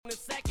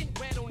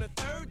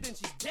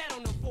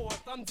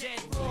I'm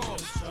dead wrong.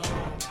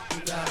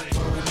 You got it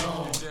going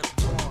on.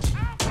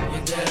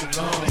 You're dead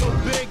wrong. Yo,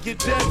 big, you're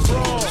dead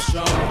wrong.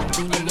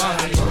 You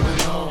got it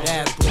going on.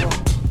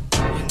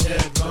 You're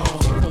dead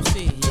wrong. Don't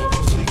see it, yeah.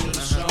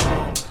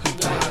 You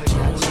got it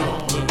going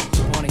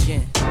on. On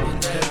again. You're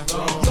dead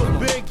wrong. Yo,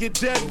 big, you're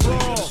dead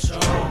wrong.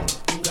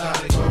 You got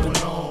it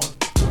going on.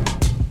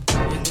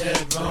 You're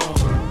dead wrong.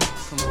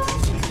 Come on.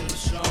 You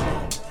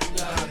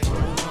got it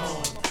going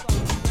on.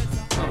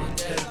 You're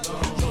dead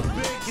wrong. Yo,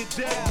 big, you're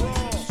dead wrong.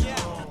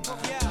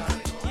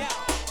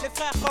 Les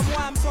frères comme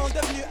moi me sont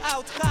devenus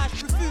outrash.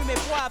 Plus fume et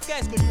boivent,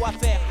 qu'est-ce que je dois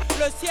faire?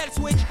 Le ciel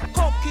switch,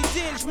 coke qui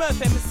deal, je me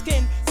fais me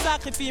skin.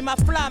 Sacrifie ma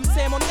flamme,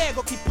 c'est mon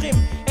ego qui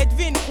prime. Et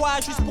devine quoi,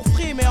 juste pour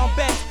frimer en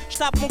bench.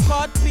 J'tape mon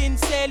code PIN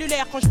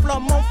cellulaire quand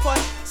j'flamme mon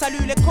phone.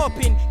 Salut les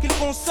copines, qu'ils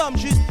consomment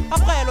juste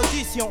après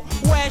l'audition.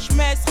 Wesh,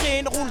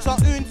 mesrine, roule en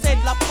une, c'est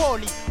de la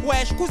folie.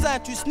 Wesh, cousin,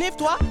 tu sniffes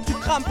toi? Tu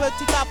crames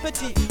petit à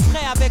petit.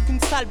 Prêt avec une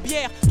sale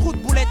bière, trou de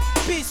boulette,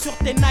 pisse sur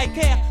tes Nike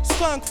Air.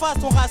 Skunk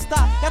façon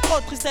Rasta, y'a trop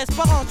de tristesse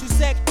par an, tu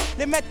sais que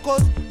les mettre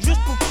cause,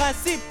 juste pour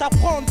principe,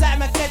 t'affrontes la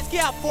mec, qu'est-ce qui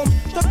affronte?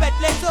 J'te pète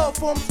les os,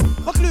 fond.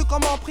 Reclus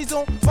comme en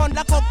prison, vendre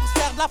la coke pour se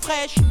faire de la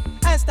fraîche.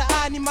 Instinct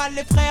animal,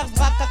 les frères se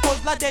braquent à cause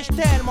de la dèche,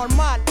 tellement le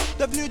mal.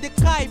 Devenu des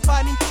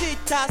caïfans, une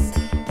petite tasse.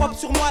 Propre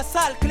sur moi,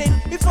 sale, clean,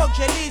 il faut que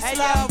j'ai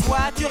l'islam. Hey,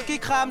 voiture qui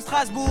crame,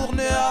 Strasbourg,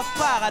 Neuf,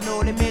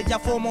 parano. Les médias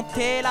font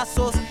monter la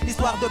sauce,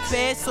 histoire de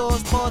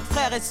pesos. Trop de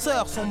frères et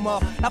sœurs sont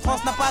morts, la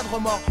France n'a pas de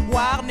remords.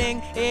 Warning,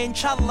 et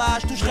Inch'Allah,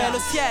 je toucherai le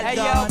ciel. Hey,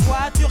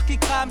 voiture qui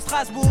crame,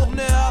 Strasbourg,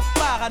 Neuf,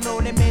 parano.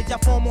 Les médias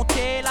font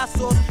monter la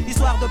sauce,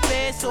 histoire de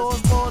pesos.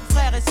 Trop de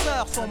frères et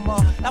sœurs sont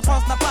morts, la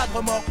France n'a pas de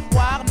remords.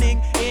 Warning,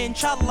 et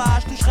Inch'Allah,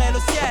 je toucherai le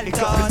ciel. Les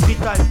gars, free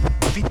time,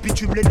 vite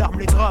bitume, les larmes,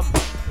 les drames.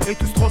 Et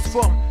tout se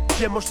transforme,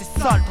 viens mange ces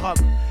sales drames.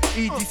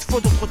 Ils disent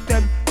faux d'autres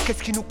thèmes,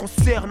 qu'est-ce qui nous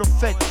concerne en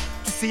fait?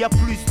 Tu sais, y'a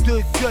plus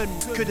de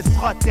guns que de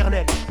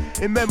fraternels.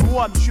 Et même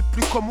moi, je suis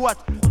plus comme Watt.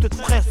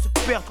 D'autres frères se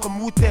perdent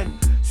comme Wooten.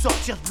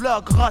 Sortir de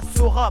là grâce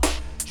au rap.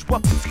 J'bois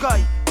plus de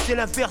Sky, c'est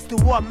l'inverse de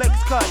Wamex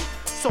Sky.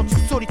 Sortir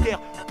solitaire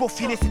pour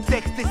filer ses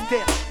textes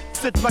Esther.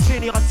 Ceux de ma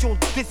génération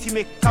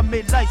décimée,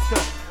 Kamel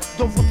Leicester.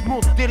 Dans votre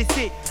monde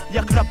délaissé,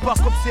 y'a que la part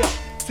comme ça.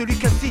 Celui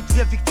qui incite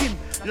devient victime,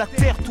 la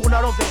terre tourne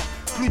à l'envers.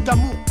 Plus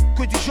d'amour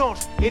que du change,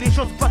 et les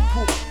gens se battent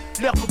pour.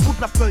 L'herbe au bout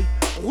de la feuille,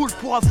 roule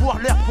pour avoir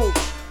l'air beau.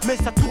 Mais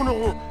ça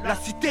tourneront, la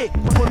cité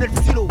connaît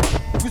le silo.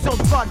 Vous en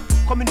fan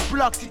comme une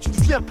blague si tu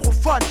deviens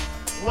profane.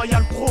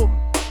 Royal Chrome,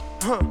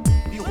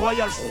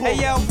 Royal Chrome. Hey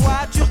yo,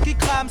 voiture qui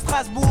crame,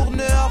 Strasbourg,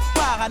 Neuf,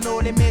 parano.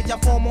 Les médias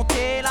font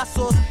monter la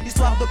sauce,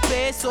 histoire de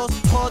pesos.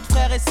 Trop de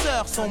frères et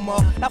sœurs sont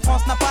morts, la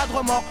France n'a pas de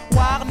remords.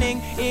 Warning,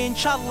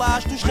 Inch'Allah,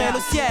 je toucherai le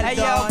ciel. Hey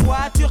yo,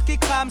 voiture qui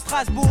crame,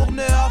 Strasbourg,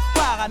 Neuf,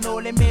 parano.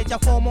 Les médias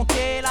font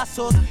monter la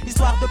sauce,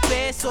 histoire de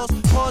pesos.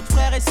 Trop de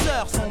frères et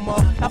sœurs sont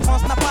morts, la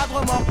France n'a pas de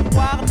remords.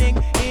 Warning,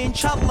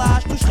 Inch'Allah,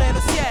 je toucherai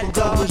le ciel.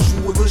 Regarde le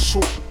jour et le chaud,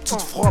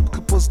 petite frappe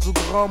qui passe de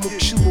grammes au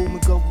kilo. Mais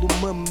garde le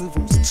même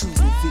niveau, style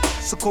de vie.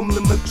 C'est comme les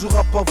mecs du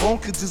rap avant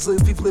qui disaient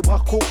vive les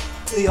bracos.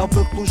 Et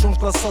avec le genre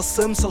de la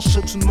SACEM,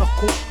 s'achète une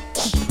Merco.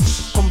 Coupe,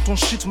 comme ton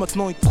shit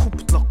maintenant il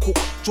coupe de la coke.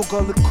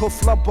 Joga le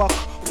coffre, la barque,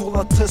 pour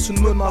la tête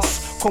une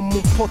menace. Comme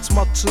mon pote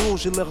Mathéo,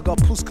 j'ai l'air gars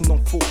plus qu'il n'en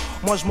faut.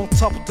 Moi je m'en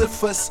tape des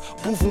fesses,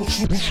 bouvons,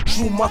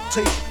 joue ma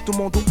tape.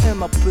 Demande au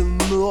N, appelle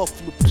Neuf,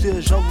 le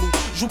piège jaloux.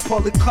 Joue pas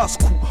les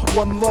casse-coups,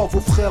 one love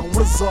au frère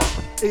Weza.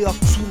 Et à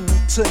tout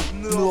le temps,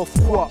 Neuf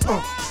quoi,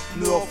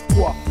 Neuf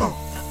quoi,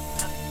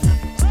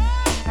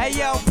 Hey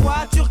yo,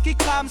 voiture qui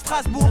crame,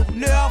 Strasbourg,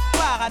 Neuf,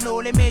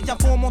 parano. Les médias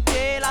font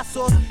monter la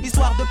sauce,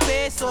 histoire de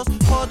pesos.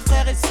 Trop de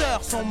frères et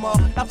sœurs sont morts,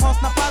 la France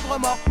n'a pas de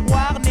remords.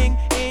 Warning,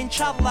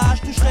 Inch'Allah,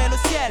 je toucherai le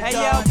ciel. Hey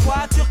yo,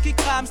 voiture qui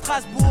crame,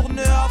 Strasbourg,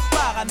 Neuf,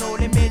 parano.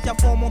 Les médias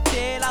font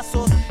monter la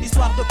sauce,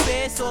 histoire de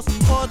pesos.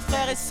 Trop de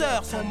frères et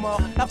sœurs sont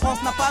morts, la France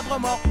n'a pas de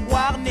remords.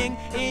 Warning,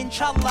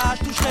 Inch'Allah,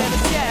 je toucherai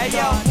le ciel. Hey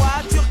yo,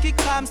 voiture qui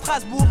crame,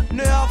 Strasbourg,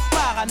 Neuf,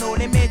 parano.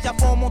 Les médias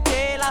font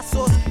monter la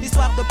sauce,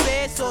 histoire de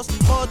pesos.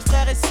 Trop de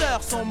frères et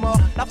sœurs sont morts,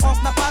 la France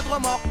n'a pas de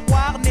remords.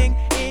 Warning,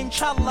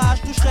 Inch'Allah,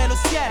 je toucherai le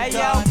ciel. Hey yo,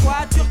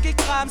 voiture qui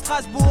crame,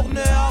 Strasbourg,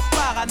 Neuf,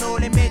 parano.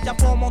 Les médias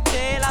font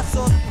monter la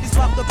sauce,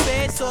 histoire de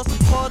pesos.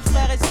 Trop de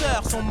frères et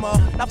sœurs sont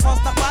morts, la France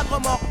n'a pas de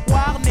remords.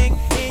 Warning,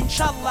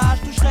 Inch'Allah,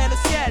 je toucherai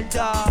le ciel.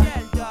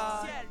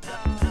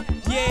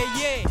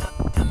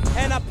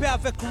 Yeah, NAP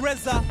avec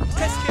Reza,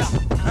 qu'est-ce qu'il y a,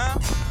 hein?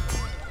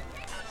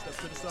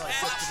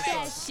 Fuck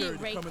that shit,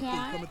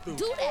 Raekwon.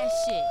 Do that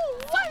shit.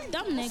 Fuck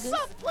them niggas.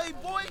 What's up,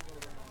 Playboy?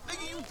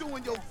 Nigga, you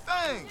doing your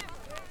thing,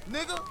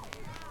 nigga.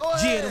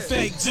 Yeah, the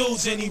fake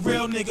dudes, any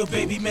real nigga,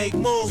 baby, make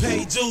moves.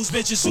 Pay dues,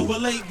 bitches who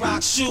relate,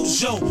 rock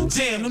shoes. Yo,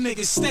 damn, them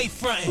niggas stay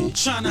frontin'.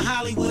 Tryna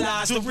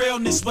Hollywoodize the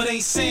realness, but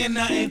ain't saying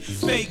nothing.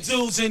 Fake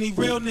dudes, any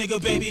real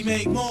nigga, baby,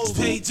 make moves.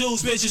 Pay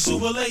dues, bitches who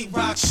relate,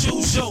 rock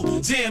shoes. Yo,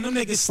 damn, them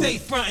niggas stay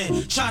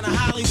frontin'. Tryna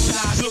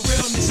Hollywoodize the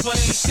realness, but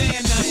ain't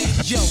saying nothing.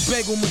 Yo,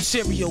 bagel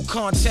material,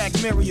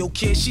 contact Muriel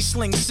kid. She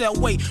sling, sell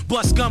weight,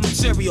 bust gun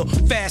material.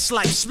 Fast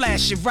life,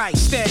 splash it right.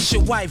 Stash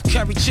your wife,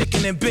 curry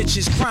chicken and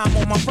bitches. Crime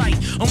on my right,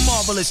 I'm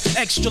marvelous. colors,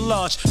 extra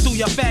large. Threw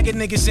y'all faggot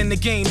niggas in the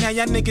game, now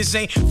y'all niggas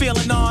ain't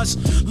feeling ours.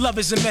 Love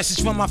is a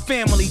message from my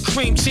family.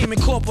 Cream Team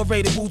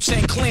Incorporated,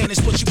 Wu-Tang Clan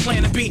is what you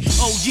plan to be.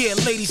 Oh yeah,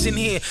 ladies in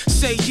here,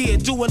 say yeah,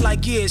 do it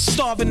like yeah.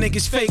 Starving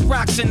niggas, fake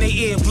rocks in their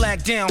ear.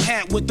 Black down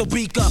hat with the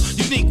beak up.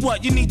 Unique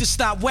what? You need to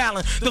stop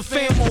wildin'. The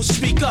fam won't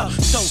speak up.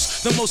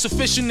 Toast, the most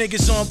official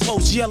niggas on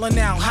post, yelling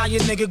out how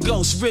your nigga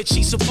goes. Rich,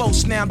 he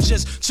supposed, now I'm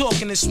just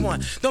talking this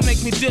one. Don't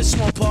make me this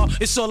one, Paul.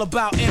 It's all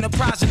about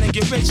enterprising and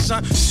get rich,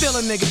 son. Still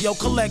a nigga, yo,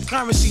 collect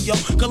currency, yo.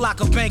 Could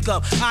lock a bank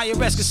up.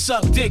 IRS can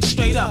suck dick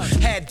straight up.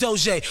 Had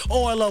Doge,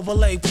 oil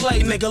overlay,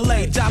 play, nigga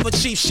lay. Dive a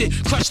cheap shit,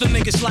 crush them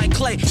niggas like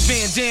clay.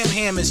 Van Damme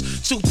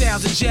hammers,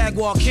 2000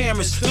 Jaguar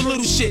cameras. The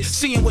little shit,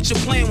 seeing what your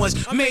plan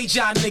was. I made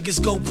y'all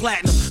niggas go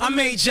platinum. I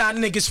made y'all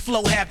niggas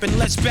flow happen.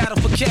 Let's battle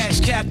for cash,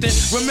 Captain.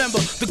 Remember,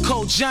 the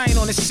cold giant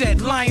on the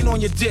set, lying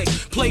on your dick.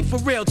 Play for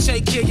real,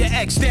 take care of your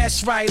ex.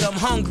 That's right, I'm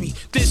hungry.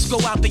 This go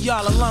out to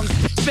y'all alone.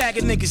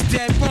 Faggot niggas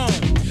dead wrong.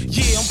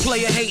 Yeah, I'm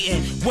player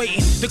hating,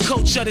 waiting. The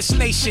coach of this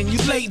nation. You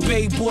late,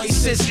 babe boy,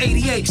 since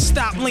 88.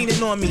 Stop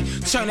leaning on me.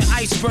 Turning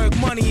iceberg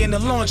money into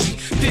laundry.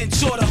 Then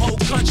tour the whole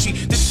country.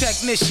 The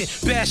technician,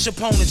 bash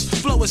opponents.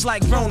 Flow is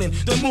like Ronin,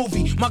 the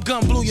movie. My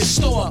gun blew your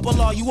store up.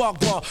 Allah, you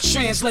Akbar.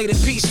 Translated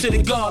peace to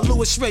the God.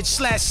 Louis Rich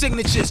 /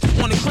 signatures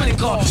on the credit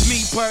card.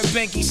 Me, Bird,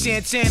 Banky,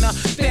 Santana.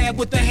 Stab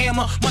with the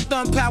hammer. My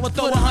thumb power,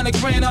 throw 100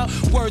 grand up.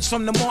 Words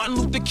from the Martin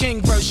Luther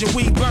King version.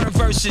 We burn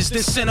verses,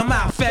 then send them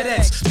out.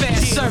 FedEx,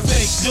 fast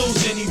service. Fake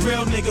dudes, any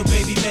real nigga,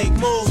 baby, make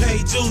moves. Pay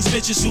dues,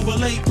 bitches who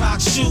relate, rock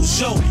shoes,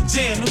 yo.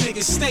 Damn, them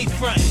niggas stay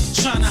frontin'.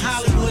 Tryna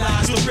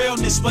Hollywoodize the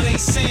realness, but ain't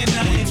saying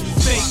nothing.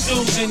 Fake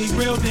dudes, any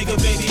real nigga,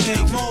 baby,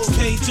 make moves.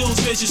 Pay dues,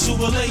 bitches who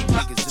relate,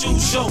 rock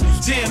shoes, yo.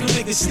 Damn, them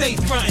niggas stay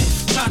frontin'.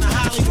 Tryna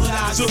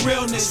Hollywoodize the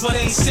realness, but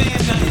ain't saying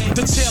nothing.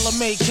 The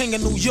tailor-made king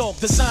of New York,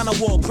 designer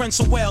walk, Prince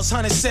of Wales,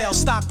 100 sales,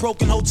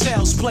 stockbroken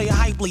hotels, play a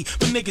hypely,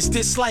 but niggas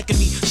disliking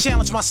me.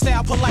 Challenge my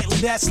style politely,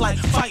 that's like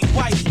fight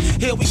whitey.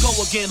 Here we go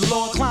again,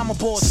 Lord, climb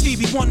aboard,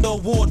 Stevie Wonder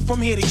Award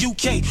from here to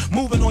UK.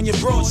 Moving on your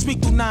broad,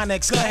 speak through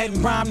 9X, go ahead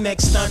and rhyme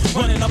next, son.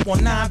 Running up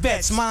on 9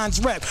 vets, mine's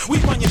rep. We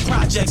run your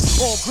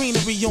projects, all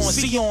greenery on,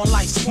 Xeon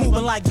lights,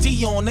 moving like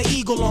Dion, the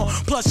eagle on,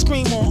 plus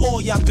scream on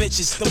all y'all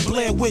bitches. The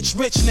Blair Witch,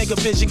 rich nigga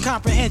vision,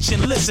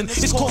 comprehension, listen,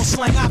 it's called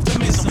slang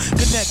optimism.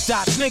 Connect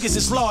dots, niggas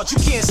is large, you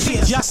can't see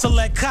us. Y'all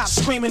select cops,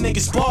 screaming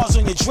niggas bars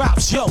on your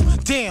drops. Yo,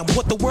 damn,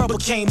 what the world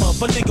became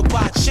of. A nigga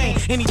buy a chain,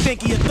 and he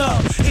think he a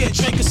thug. Here,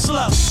 drink a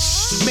slug.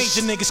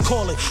 Major niggas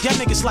call it. Y'all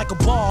niggas like a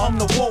bar, I'm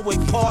the Warwick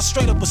Paul,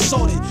 straight up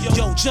assorted.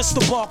 Yo, just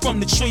a bar from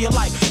the tree of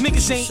life.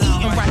 Niggas ain't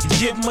eating right,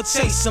 give them a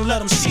taste and let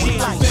them see it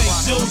like.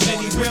 Fake dudes,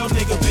 any real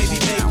nigga, baby,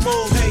 make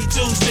moves. Pay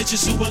dues,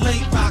 bitches who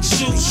relate, rock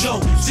shoes, yo.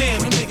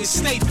 Damn, them niggas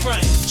stay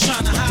frontin'.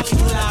 Tryna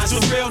Hollywoodize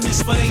the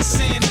realness, but ain't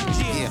saying it.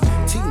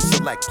 Yeah, team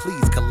select,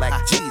 please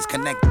collect G's,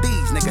 connect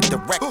these, nigga,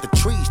 direct the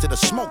trees to the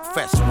smoke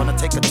fest. Wanna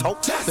take a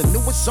toke? The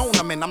newest zone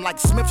I'm in, I'm like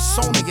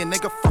Smithsonian,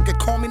 nigga, fucking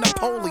call me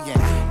Napoleon.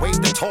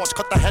 Wave the torch,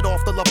 cut the head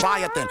off the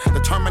Leviathan. The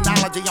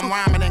terminology I'm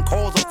rhyming and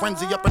cause a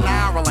frenzy up in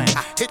Ireland.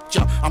 I hit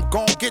ya, I'm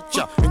gon' get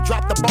ya, and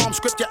drop the bomb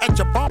script ya at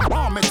your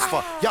bomb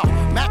mitzvah. Yo,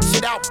 max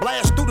it out,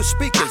 blast through the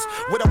speakers.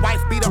 With a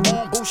wife beater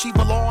on, Bushy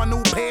velour, a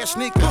new pair of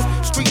sneakers.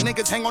 Street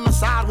niggas hang on the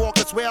sidewalk,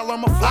 that's where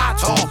I'm a fly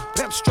talk.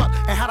 Pimp strut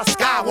and how the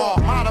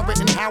skywalk. Moderate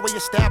and how we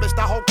establish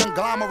the whole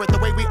conglomerate. The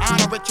way we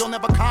honor it, you'll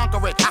never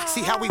conquer it. I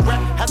see how we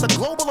rap has a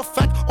global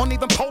effect on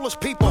even Polish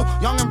people.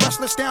 Young and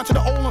restless down to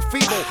the old and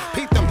feeble.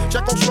 Peep them,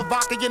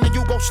 Czechoslovakian and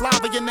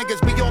Yugoslavian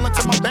niggas. Be all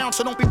into my bounce,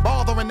 so don't be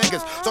bothering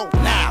niggas. So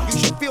now, you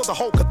should feel the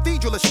whole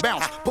cathedralish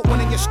bounce. Put one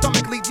in your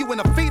stomach, leave you in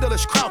a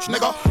fetalish crouch,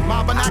 nigga.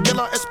 My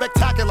vernacular is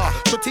spectacular.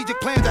 Strategic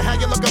plans to have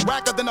you looking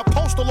wacker than a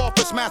postal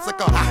office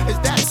massacre. Is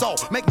that so?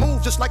 Make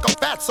moves just like a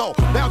fatso.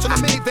 Bounce in a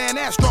minivan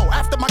Astro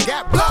after my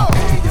gap blow.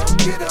 Hey, yo,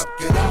 get up,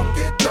 get out,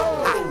 get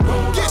low.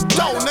 Get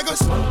low,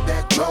 niggas. Smoke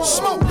that dough.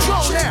 Smoke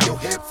dough Shake now. your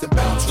hips and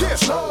bounce real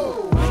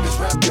slow. Niggas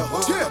rap your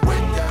hood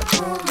with that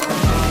drum.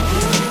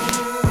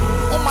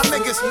 All my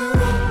niggas,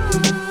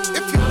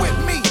 if you with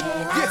me,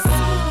 yeah.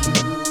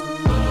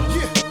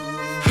 Yeah.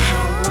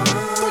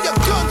 Throw your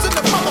guns in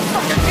the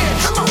motherfucking air,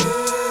 come on.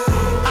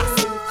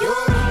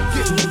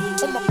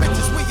 Yeah. All my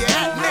bitches, where you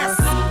at now?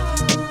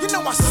 You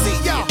know I see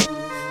y'all.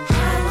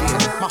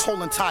 My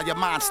whole entire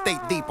mind state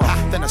deeper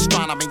than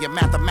astronomy and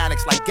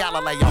mathematics like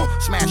Galileo.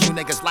 Smash you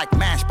niggas like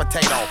mashed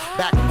potato.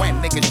 Back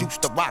when niggas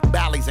used to rock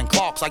Bally's and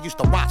Clarks, I used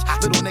to watch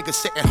little niggas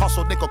sit and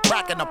hustle, nickel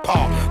crack in the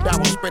park.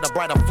 Barrel spit a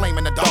brighter flame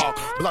in the dark.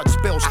 Blood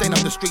spill, stain up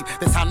the street.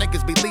 That's how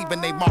niggas be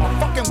leaving they mark.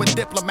 Fucking with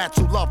diplomats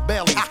who love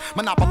bellies.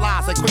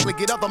 Monopolize and quickly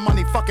get other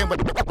money fucking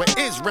with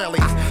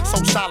Israelis. So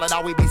solid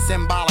how we be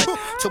symbolic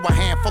to a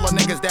handful of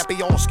niggas that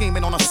be all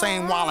scheming on the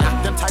same wallet.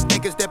 Them type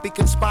niggas that be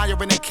conspiring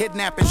and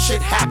kidnapping.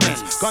 Shit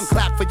happens. Gun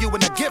clap for you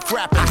in the gift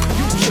wrapping.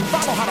 You should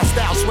follow how the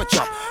style switch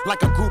up.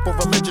 Like a group of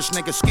religious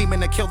niggas scheming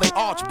to kill their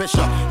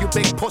archbishop. You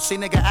big pussy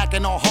nigga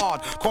acting all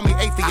hard. Call me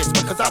atheist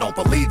because I don't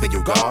believe in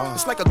you, God.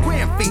 It's like a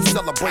grand feast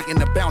celebrating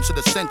the bounce of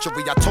the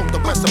century. I told the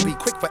recipe,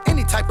 quick for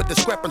any type of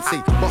discrepancy.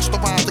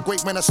 Busta Rhymes, the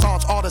great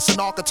Renaissance artist and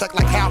architect,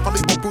 like how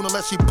Filippo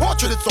Brunelleschi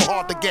portrait is so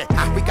hard to get.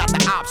 We got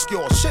the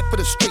obscure shit for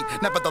the street.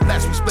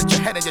 Nevertheless, we split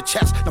your head and your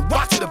chest. Now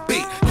rock to the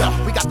beat. Yo,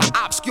 we got the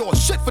obscure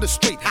shit for the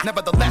street.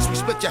 Nevertheless, we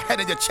split your head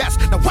and your chest.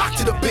 Now rock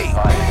to the beat.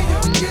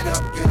 Get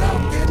up, get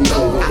up, get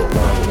low.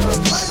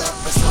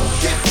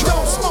 Get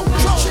low, smoke,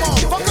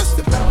 motherfuckers.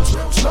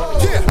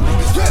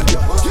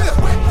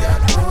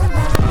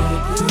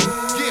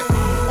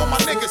 Yeah, all my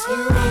niggas.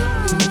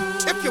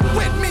 If you're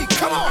with me,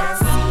 come on.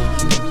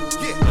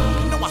 Yeah,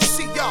 you know I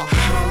see y'all.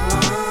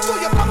 Throw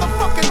your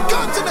motherfucking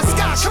guns in the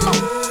sky, come on.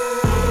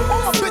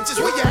 All my bitches,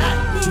 where you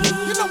at?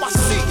 You know I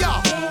see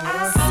y'all.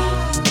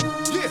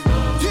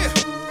 Yeah.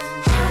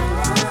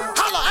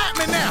 Holla at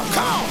me now,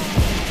 come on.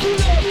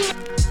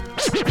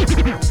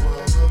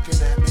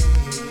 Looking at me,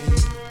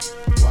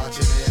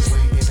 watching and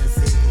waiting to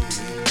see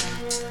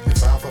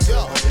if I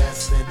fulfill my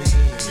destiny.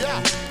 Yeah.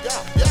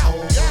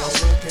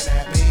 Looking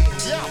at me,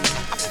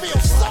 I feel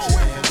so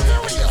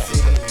imperial.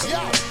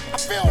 I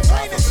feel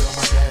raining.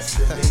 my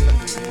destiny.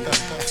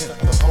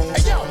 The whole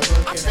Hey yo, world I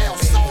looking feel at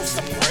so me,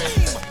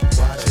 supreme.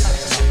 watching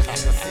and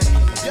waiting to see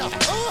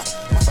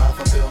if I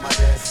fulfill my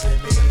destiny.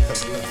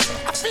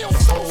 I feel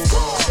so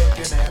strong.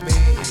 Looking at me.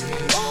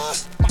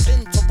 My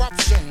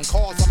interruption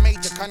caused a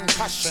major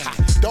concussion.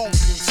 Don't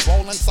be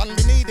swollen, son,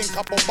 be needing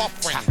couple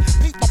buffering.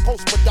 Beat my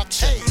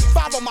post-production,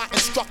 follow my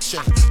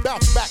instruction.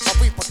 Bounce back a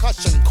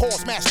repercussion,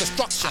 cause mass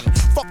destruction.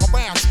 Fuck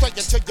around straight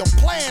until your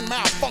plan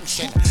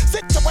malfunction.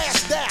 Sit your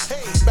ass down,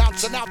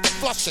 bouncing out the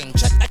flushing.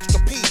 Check extra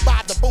P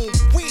by the boom,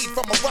 weed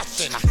from a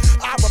Russian.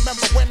 I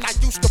remember when I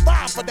used to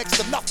rhyme for next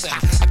to nothing.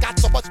 I got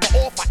so much to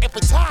offer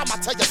every time I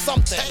tell you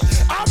something.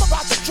 I'm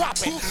about to drop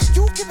it,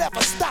 you can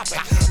never stop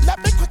it. Let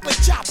me quickly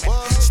chop it.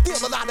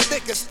 Steal a lot of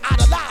niggas,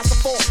 idolize the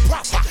false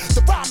prophet.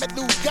 The rhyme and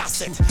lose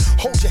gossip.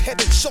 Hold your head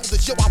and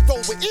shoulders, yo, I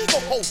roll with ego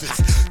holders.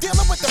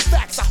 Dealing with the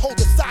facts, I hold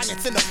the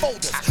science in the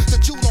folders.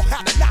 That you know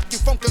how to knock you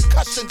from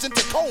concussions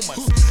into comas.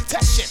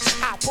 Test shit,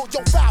 I'll pull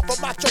your valve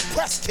from out your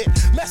press kit.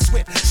 Mess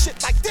with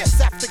shit like this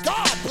after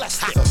God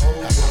bless it. The whole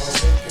world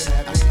looking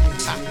at me,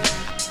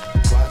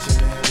 watching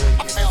and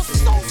waiting I feel to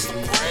see so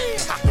supreme.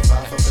 if I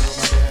fulfill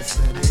my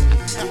destiny.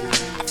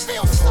 I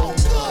feel so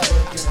good.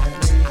 Looking at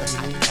me,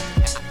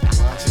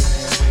 watching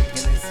and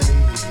waiting to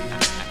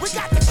see We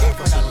got to keep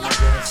it alive.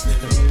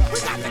 We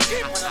got to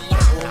keep it alive.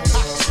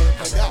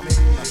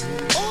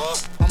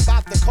 I'm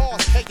about to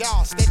cause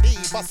chaos, steady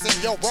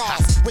busting your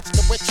raws. Switch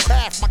to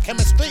witchcraft, my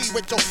chemistry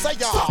with your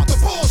seance. Stop the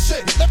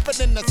bullshit. Living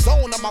in the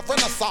zone of my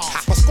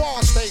renaissance. My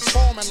squad stays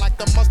forming like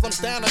the Muslims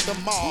down at the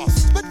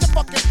mosque. Split your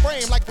fucking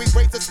frame like we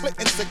raise a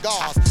splitting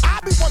cigars. I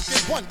be working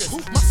wonders,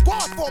 my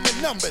squad forming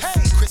numbers.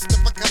 Hey,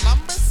 Christopher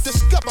Columbus.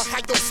 Discover how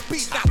your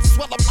speed knots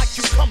swell up like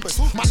cucumbers.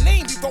 My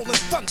name be rolling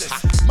thunders.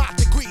 My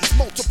degrees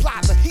multiply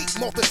the heat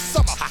more than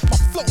summer. My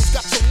flow's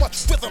got so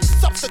much rhythm,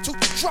 substitute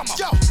the drummer.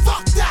 Yo,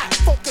 fuck that.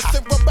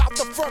 Focusing about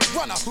the front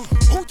runner.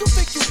 Who you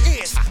think you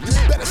is? You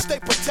better stay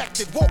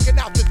protected. Walking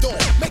out the door,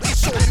 making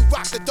sure you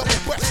rock the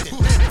double-breasted.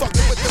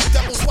 Fucking with the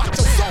devils, watch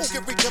your soul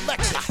get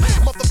recollected.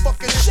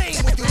 Motherfucking shame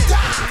when you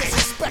die,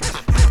 disrespected.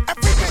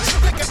 Every bitch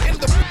nigga in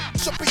the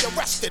should be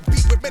arrested.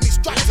 Beat with many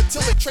stripes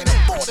until they train them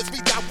forward is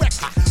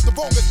redirected. The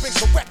wrong has been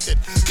corrected.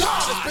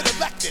 God has been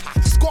elected.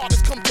 Squad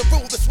has come to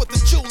rule. This what the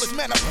jewel is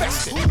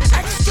manifested.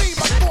 Extreme,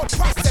 my thought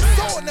process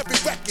on every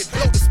record.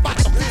 Blow the spot,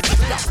 the beat is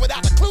rock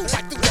without a clue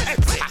right through the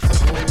exit.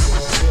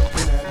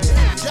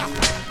 Yeah,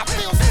 I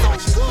feel so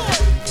good.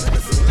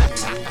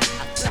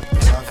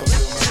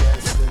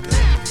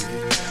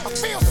 I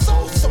feel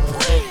so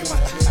supreme.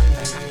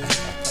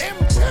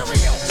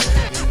 Imperial.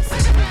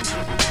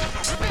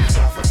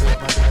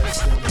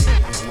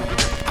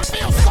 I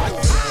feel so high.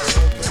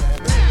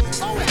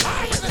 So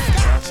high in the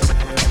sky.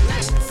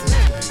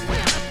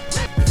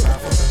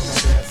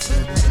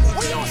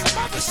 We on some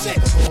other shit.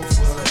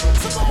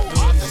 Some old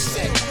other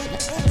shit.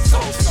 So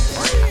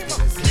supreme.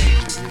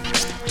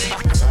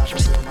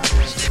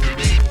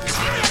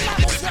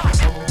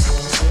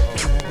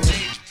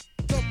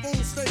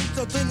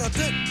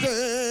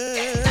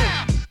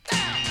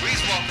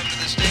 Please welcome to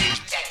the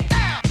stage.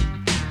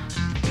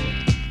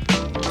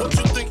 What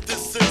you think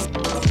this is?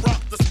 Who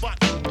rock the spot?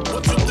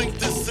 What you think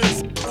this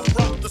is? Who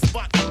rock the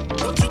spot?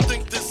 What you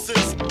think this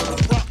is? Who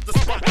rock the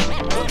spot?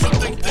 What you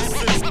think this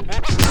is?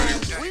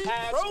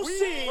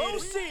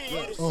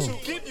 Proceed to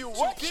give you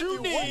what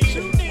you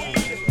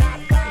need. Not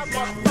five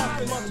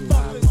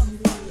motherfuckers.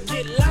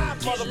 Get live,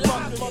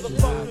 motherfuckers.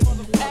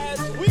 As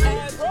we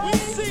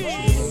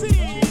proceed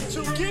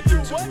to give you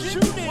what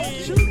you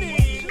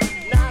need.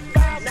 Not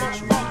five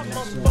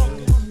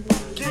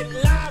motherfuckers. Get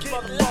live,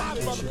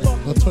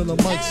 motherfuckers. Now turn the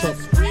mics up.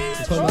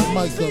 Turn that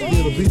mic up.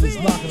 Yeah, the beat is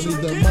knocking.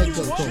 Leave that mic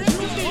up though.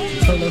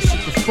 Turn that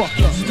shit the fuck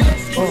up.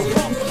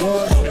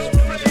 What?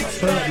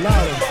 Turn it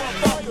louder.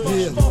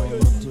 Yeah.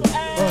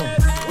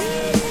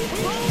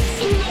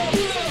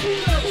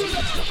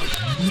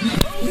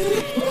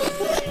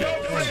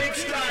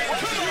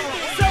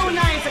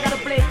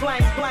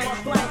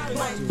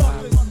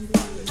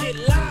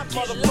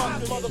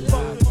 As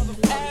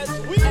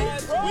we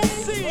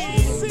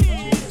proceed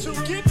to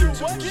give you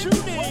what you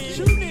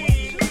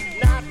need.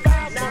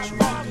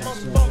 95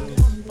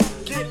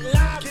 motherfuckers. Get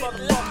live,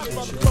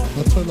 motherfuckers.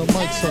 Now turn the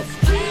mics up.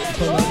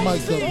 Turn that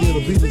mic up. Yeah, the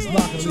beat is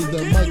knocking. Leave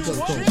that mic up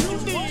though.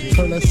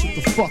 Turn that shit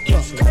the fuck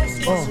up.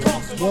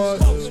 What?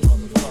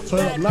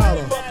 Turn up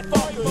louder.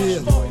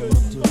 Yeah.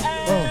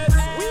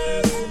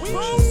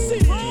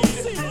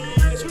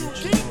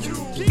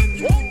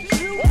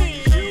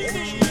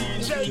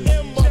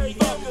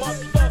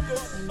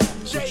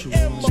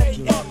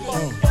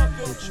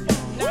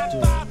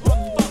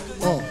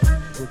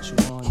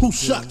 Who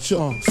shot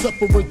ya?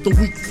 Separate the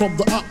weak from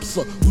the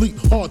opsa. Leap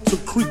hard to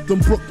creep them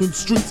Brooklyn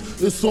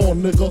streets. It's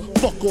on, nigga.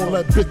 Fuck all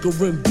that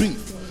bickering beef.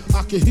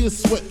 I can hear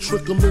sweat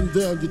trickling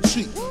down your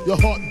cheek. Your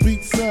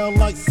heartbeat sound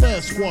like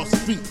Sasquatch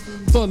feet.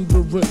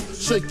 Thundering,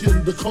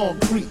 shaking the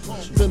concrete.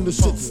 Then the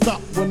shit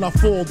stop when I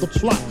fall the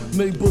plot.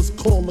 Neighbors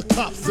call the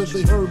cops, said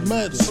they heard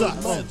mad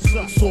shots.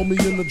 Saw me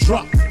in the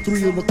drop,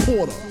 3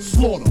 1/4.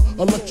 Slaughter,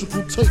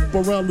 electrical tape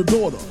around the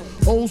daughter.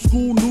 Old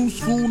school, new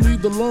school,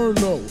 need to learn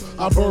though.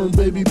 I burn,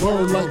 baby,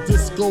 burn like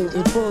disco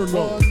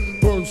inferno.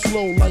 Burn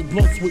slow like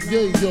blunts with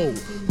yayo.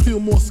 Peel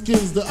more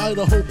skins than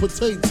Idaho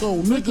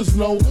potato. Niggas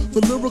know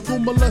the lyrical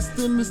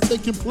molesting is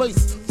taking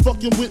place.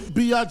 Fucking with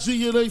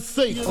B.I.G. it ain't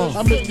safe.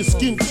 I make your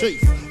skin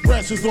chafe.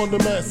 Rashes on the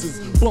masses,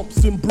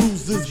 bumps and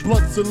bruises,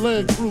 blunts and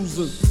Land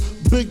Cruisers.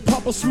 Big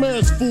Papa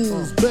smash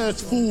fools,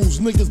 bash fools.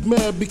 Niggas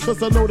mad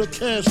because I know the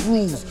cash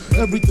rules.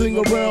 Everything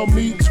around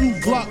me, 2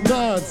 Glock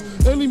 9s.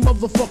 Any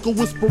motherfucker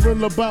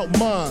whispering about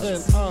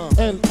mine.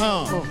 And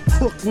I'm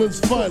Brooklyn's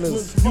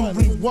finest. You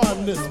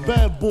rewind this,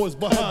 bad boys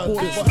behind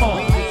this.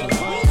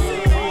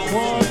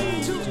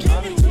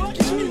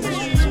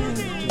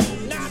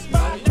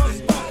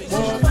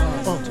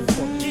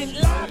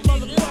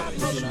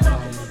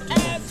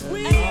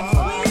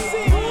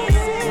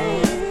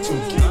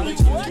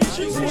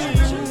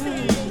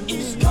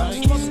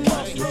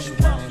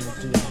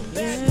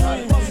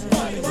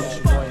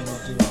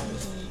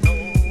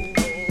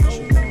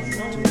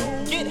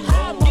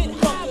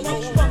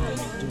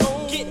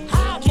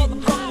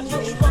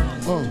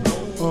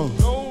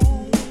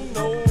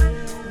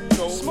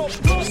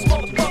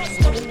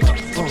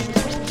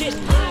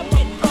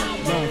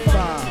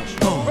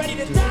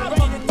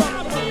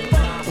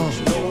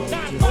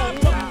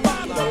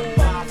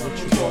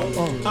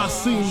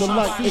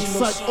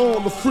 Excite all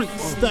the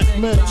freaks, stack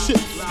mad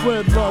chips,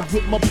 spread love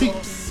with my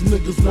peeps.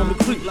 Niggas wanna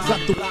creep, got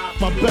the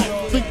my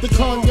back. Think the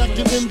cognac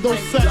and endo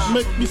sack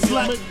make me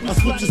slack. I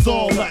switches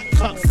all that,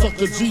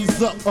 cocksucker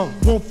G's up.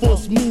 One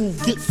false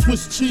move, get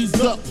Swiss cheese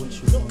up.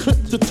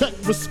 Clip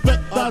detect,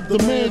 respect, I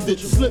demand it.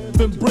 Slip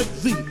and break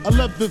the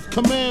 11th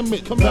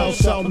commandment. Thou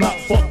shalt not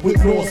fuck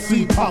with North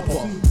Sea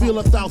Papa. Feel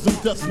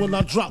 1,000 deaths when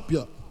I drop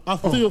ya. I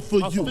feel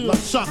for you like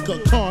Shaka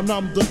Khan,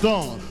 I'm the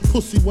Don.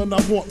 Pussy when I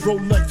want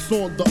Rolex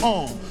on the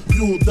arm.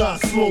 You'll die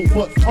slow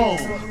but calm.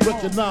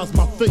 Recognize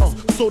my face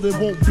so there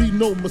won't be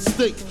no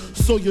mistake.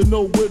 So you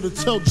know where to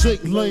tell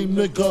Jake, lame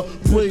nigga,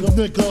 brave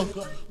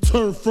nigga.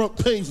 Turn front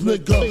page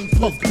nigga,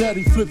 Puff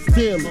Daddy flips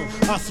daily.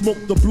 I smoke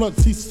the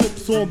blunts, he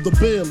sips on the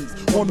Baileys.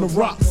 On the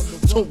rocks,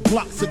 tote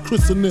blocks at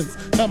christenings.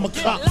 Hammer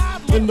cop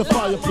in the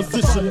fire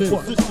positioning.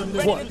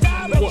 What?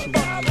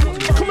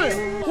 Come here,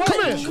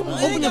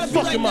 open your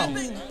fucking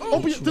mouth.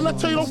 Did I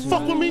tell you don't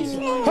fuck with me?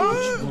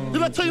 Huh?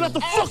 Did I tell you not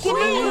to fuck with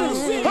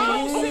me?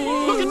 Huh?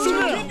 Look at you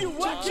now.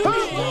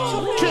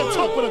 Huh? Can't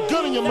talk with a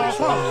gun in your mouth,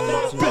 huh?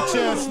 Bitch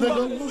ass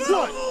nigga.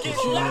 What?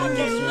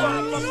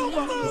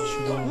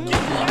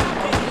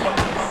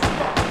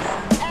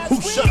 Who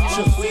shot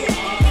you?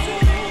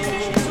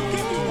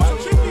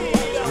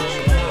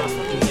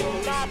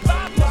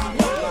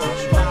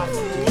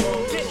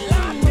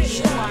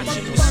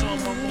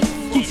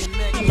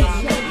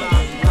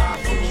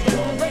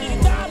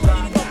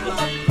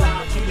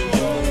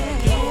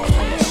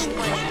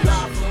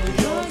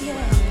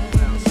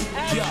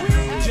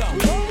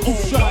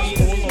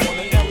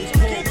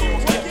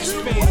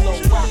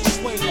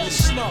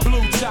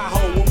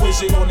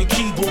 On the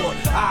keyboard,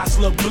 eyes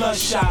look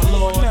bloodshot,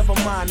 Lord. Never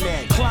mind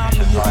that. Climb to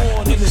your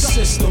horn in the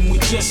system, we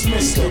just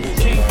missed them.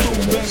 Came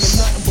through banging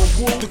nothing but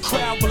wood. The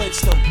crowd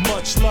blitzed them.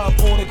 Much love,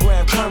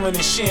 autograph, current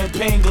and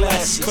champagne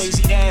glasses.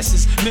 Crazy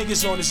asses,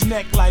 niggas on his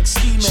neck like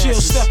ski masks. Chill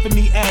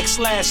Stephanie axe,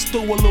 slash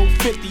threw a little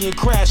 50 and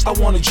crashed. I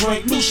want a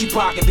drink, knew she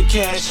pocket the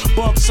cash.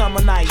 Bug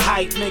summer night,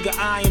 hype, nigga,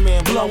 Iron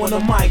Man, blowing the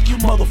mic. You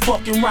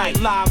motherfucking right,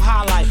 live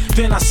highlight.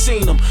 Then I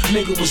seen him,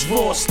 nigga was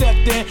raw.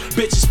 Stepped in,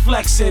 bitches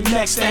flexing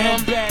next to him.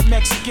 Bad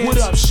Mexicans, what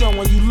up,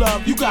 showing you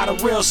love? You got a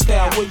real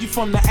style. Where you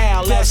from the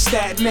Al? That's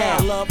that now.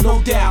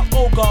 No doubt.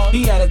 Oh God,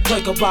 he had a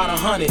click about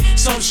 100.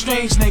 Some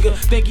strange nigga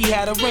nigga think he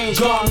had a range.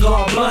 Gone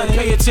blunt.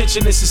 Pay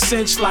attention, it's a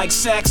cinch like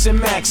Sax and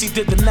Max. He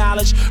did the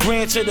knowledge,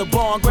 ran to the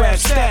bar and grabbed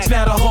stacks.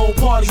 Now the whole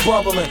party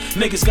bubbling.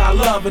 Niggas got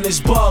love in his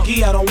bug.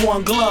 He had on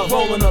one glove,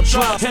 rolling up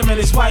drugs. Him and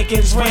his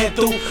Vikings ran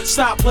through.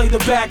 Stop, play the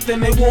back, then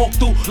they walk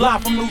through.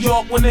 Live from New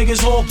York when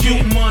niggas all cute.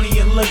 Getting money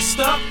and laced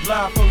up.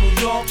 Live from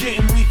New York.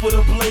 Getting reef with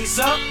a blaze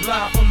up.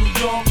 Live from New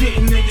York.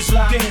 Getting niggas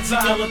dancing,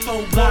 yellow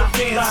throw both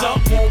hands up.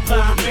 Won't pull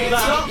your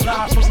pants up.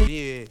 Live from New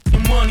York.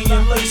 Money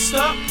and laced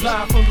up,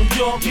 live from New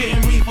York,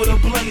 getting reef with a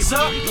blaze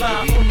up,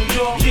 live from New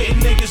York, getting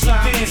niggas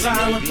dancing,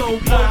 I'ma throw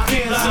both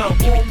hands up,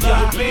 won't pull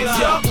your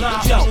pants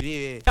up,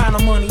 yo, kind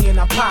of money in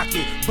our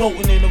pocket,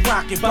 boating in the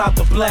rocket, about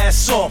to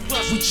blast off,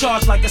 we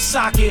charge like a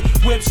socket,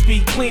 whip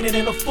speed, cleaner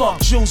than a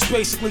fuck, juice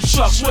basically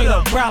truck, straight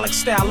up, brolic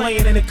style,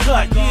 laying in the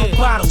cut,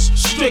 bottles,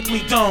 strictly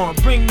Dawn,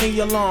 bring me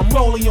alarm,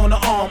 rolling on the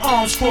arm,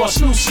 arms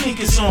crossed, new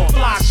sneakers on,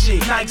 fly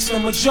shit, Nikes the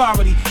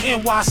majority,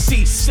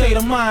 NYC, state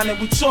of mind, and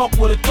we talk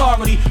with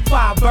authority,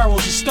 5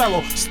 barrels of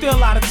sterile,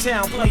 still out of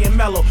town playing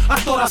mellow. I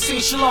thought I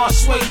seen Shalon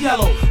sway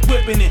yellow,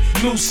 whipping it,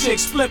 new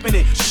 6 flipping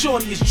it.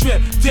 Shorty is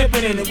drip,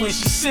 dipping in it when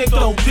she sick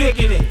though,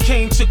 digging it.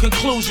 Came to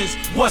conclusions,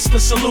 what's the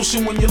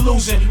solution when you're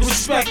losing?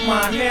 Respect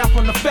mine, now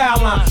from the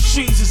foul line.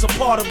 Streets is a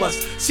part of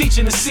us,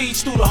 teaching the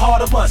seeds through the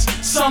heart of us.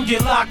 Some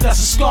get locked, that's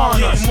a scar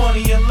on us. Getting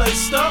money and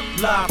laced up,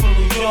 live from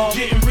New York.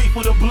 Getting reef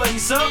with a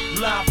blaze up,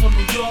 live from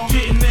New York.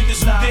 Getting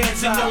niggas who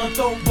dancing, yelling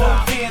throw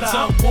both hands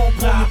up, won't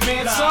pull your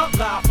pants up,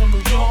 live from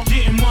New York.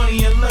 Getting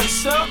money and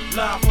laced up,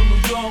 live from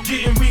New York.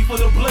 Getting reef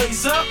with a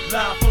blaze up,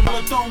 live from New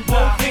York. Throw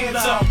both hands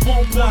up,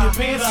 won't pull your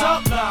pants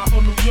up, live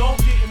from New York.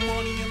 Getting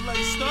money and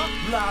laced up,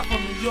 live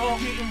from New York.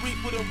 Getting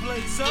reef with a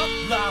blaze up,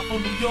 live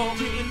from New York.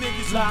 Getting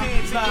niggas who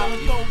dancing,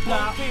 yelling throw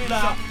both hands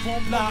up,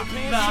 won't pull your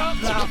pants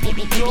up, live from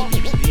New York.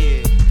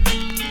 Yeah.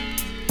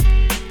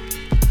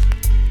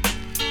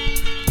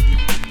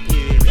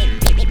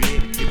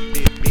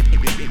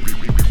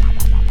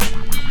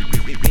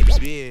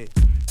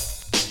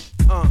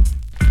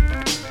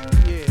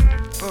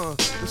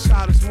 The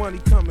shot money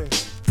coming,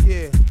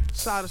 yeah.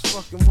 Shot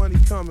fucking money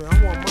coming.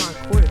 I want mine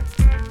quick.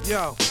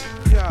 Yo,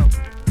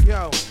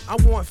 I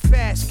want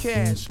fast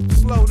cash,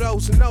 slow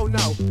those and no,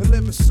 and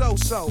living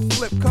so-so.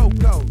 Flip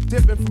cocoa,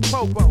 dipping from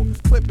popo,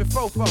 clipping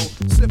fofo,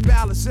 sip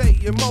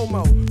Alizé and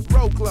Momo,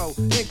 Roclo,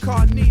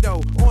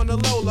 incognito, on the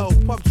low,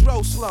 puff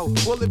dro slow,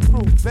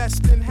 bulletproof,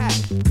 vest and hat,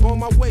 on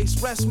my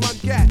waist, rest my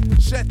gat,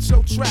 shut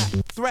your trap,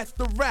 threat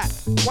the rap,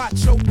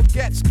 watch your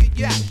baguettes get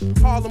yapped,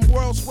 Harlem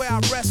World's where I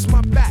rest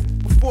my back,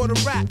 before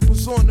the rap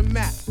was on the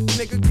map,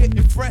 nigga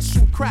getting fresh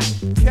from crack,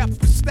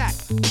 kept a stack,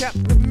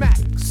 kept the Mac,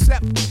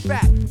 except the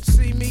fact,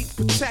 see me,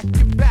 protect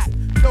your back,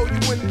 throw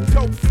you in the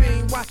dope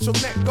fiend, watch your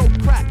neck go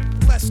crack,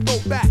 let's go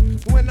back,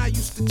 when I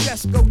used to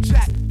just go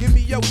jack, give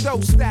me your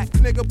dough stack,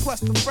 nigga plus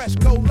the fresh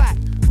go lack,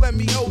 let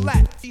me hold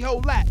that,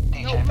 hold that,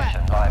 hold that.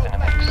 Live in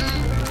the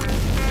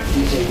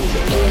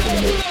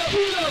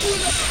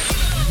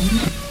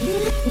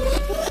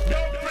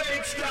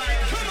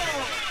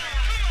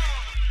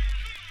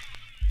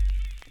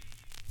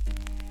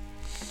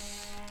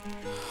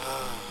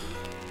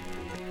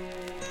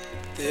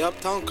The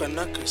Uptown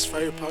Kanaka is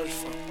very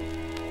powerful.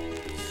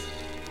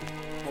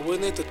 What we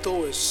need to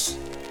do is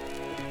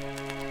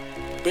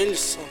build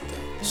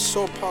something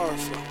so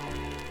powerful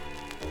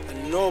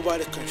and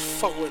nobody can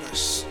fuck with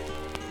us.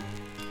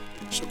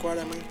 So what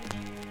I mean?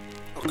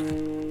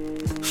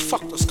 Okay.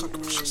 Fuck those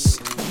cockroaches.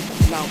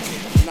 Now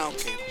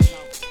came.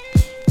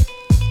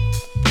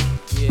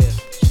 Yeah,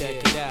 check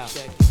it out.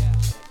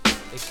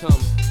 They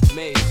come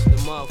Mace, the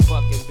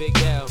motherfucking Big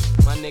L.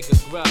 My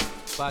nigga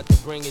Gruff, about to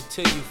bring it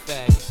to you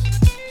facts.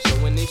 So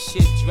when this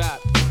shit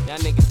drop, y'all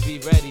niggas be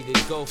ready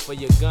to go for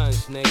your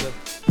guns, nigga.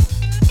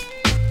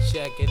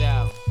 Check it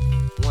out.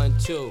 1,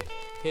 2,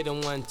 hit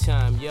 'em one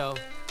time, yo.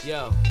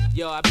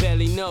 I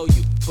barely know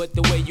you, but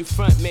the way you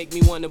front make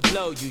me wanna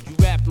blow you. You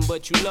rapping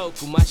but you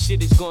local, my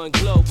shit is going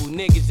global.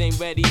 Niggas ain't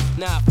ready,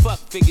 nah, fuck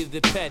figures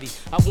the petty.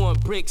 I want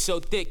bricks so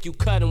thick you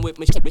cut 'em with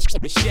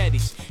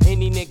machetes.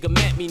 Any nigga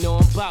met me know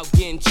I'm about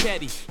getting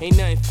chetty. Ain't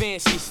nothing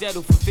fancy,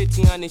 settle for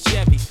 1500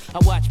 Chevys. I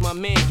watch my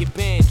man get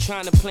banned,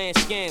 trying to plan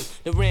scams.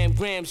 The Ram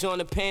Grams on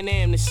the Pan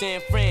Am to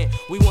San Fran.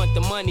 We want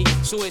the money,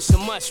 so it's a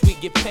must we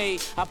get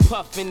paid. I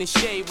puff in the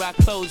shade, rock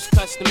clothes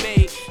custom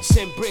made.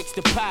 Send bricks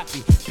to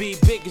Poppy, be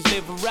big as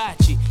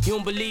Liberace. You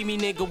don't believe me,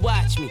 nigga,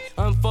 watch me.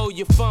 Unfold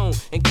your phone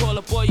and call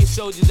up all your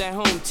soldiers at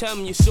home. Tell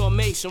them you saw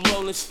Mason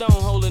Rolling Stone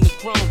holding the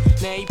chrome.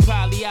 Now he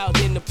probably out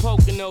in the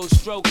Poconos,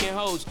 stroking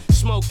hoes,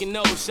 smoking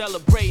those,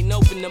 celebrating,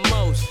 open the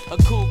most. A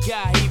cool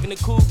guy, even a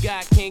cool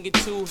guy can't get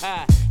too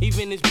high.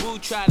 Even his boo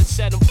try to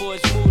set him for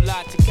his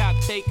moolah to cock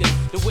takers.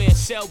 The way a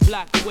cell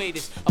block the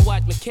waiters. I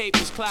watch my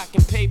capers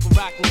clocking paper,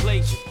 rocking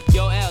glaciers.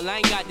 Yo, L, I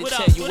ain't got to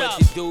tell you what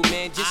to do,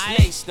 man. Just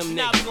lace them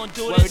niggas. We gonna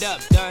do Word this.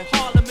 up, done.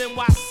 Harlem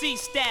NYC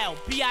style,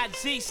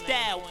 B.I.G.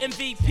 style,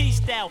 MVP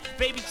style.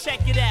 Baby,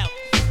 check it out.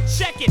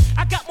 check it.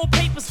 I got more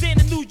papers than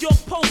the New York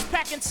Post.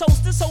 Packing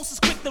toast, this host is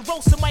quick to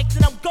roast a mic,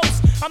 then I'm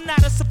ghost. I'm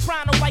not a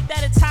soprano like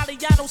that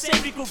Italiano,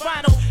 Sammy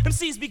Gravano.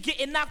 MCs be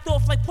getting knocked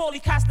off like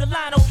Paulie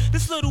Castellano.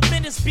 This little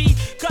menace be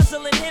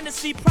guzzling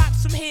Hennessy.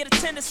 Props from here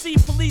to Tennessee.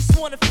 Police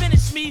wanna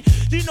finish me.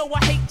 You know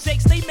I hate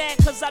Jakes, they mad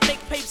cause I make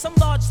papes. I'm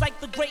large like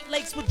the Great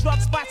Lakes with drug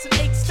spots in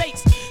 8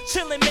 states.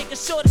 Chillin', making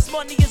sure this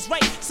money is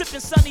right.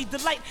 Sippin' Sunny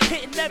Delight,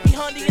 hitting every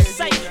honey in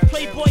sight.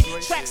 Playboy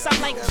tracks I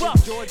like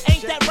rough.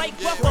 Ain't that right,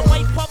 rough? I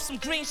white puff some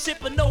green shit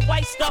but no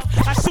white stuff.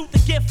 I shoot the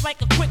gift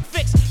like a quick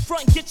fix.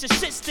 Front and get your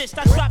shit stitched.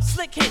 I drop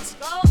slick hits.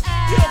 Get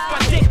off my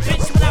dick,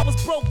 bitch. When I was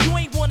broke, you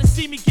ain't wanna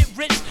see me get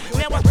rich.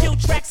 Now I kill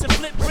tracks and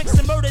flip bricks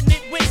and murder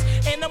nitwits.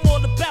 And I'm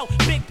all about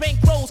big bank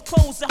rolls,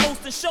 clothes and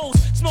hosting shows.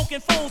 Smoking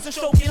foes and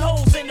stroking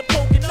holes in the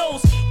poking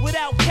nose.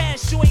 Without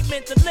cash, you ain't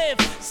meant to live.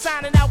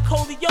 Signing out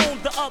Coleon,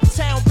 the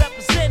uptown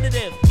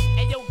representative.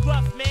 Hey yo,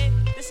 Gruff, man,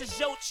 this is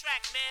your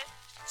track, man.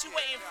 What you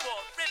waiting for?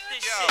 Rip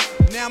this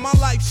shit. Now my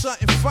life's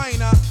something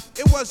finer.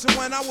 It wasn't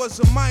when I was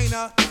a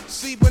minor.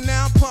 See, but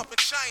now I'm pumping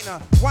China.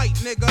 White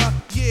nigga,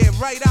 yeah,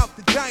 right out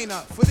the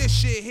diner. For this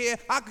shit here,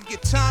 I could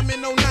get time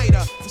in no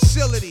nighter.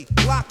 Facility,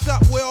 locked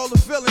up where all the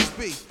villains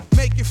be.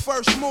 Make your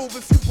first move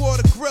if you bought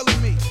a grill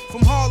of me.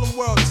 From Harlem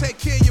World, take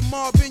care of your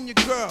mob and your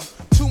girl.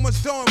 Too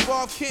much dough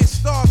involved, can't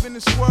starve in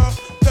this world.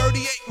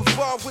 38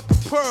 revolved with the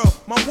pearl.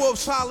 My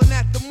wolves hollering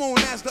at the moon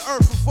as the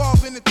earth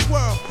revolve in the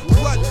twirl.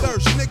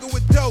 Bloodthirst, nigga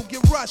with dough,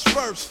 get rushed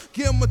first.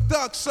 Give him a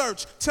thug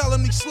search, tell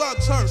him these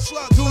slugs hurt.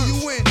 Do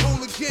you win?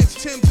 Hooligans,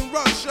 Timbs and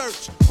rough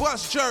shirts.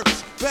 Bust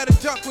jerks, better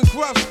duck when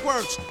gruff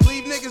squirts.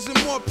 Leave niggas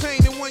in more pain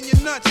than when your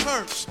nuts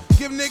hurts.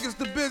 Give niggas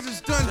the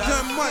business done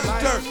much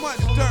dirt.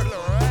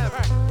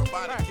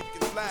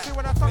 See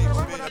what I'm talking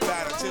about? Makes me the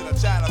batter till the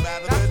chatter,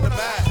 man, in the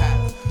bad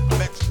hat.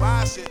 Make you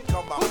buy shit,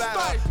 come by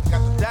batter.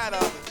 Got the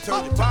data,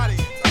 turn your body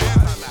into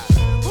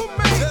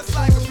antimatter. Just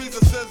like a piece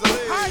of sizzling,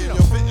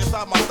 you'll fit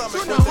inside my stomach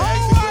with the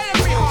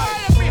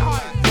exit.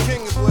 The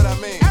king is what I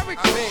mean.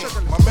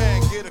 My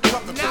man, get a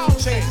cup and put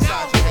the chain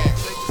inside your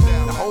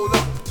hand. Now hold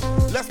up,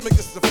 let's make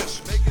this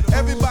official.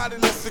 Everybody,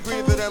 let's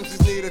agree that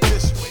MCs need a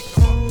tissue.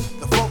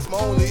 The folks, my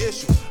only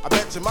issue. I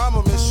bet your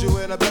mama miss you,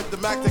 and I bet the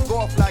Mac take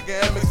off like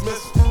an MX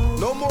missile.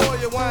 No more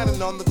you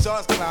whining on the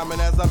charts climbing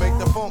as I make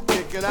the phone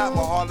kicking out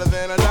more harder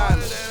than a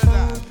diamond.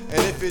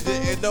 And if you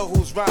didn't know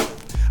who's rhyming,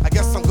 I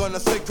guess I'm gonna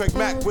say Craig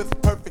Mack with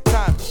perfect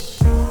timing.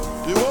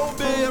 You won't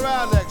be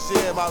around next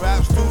year, my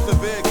rap's too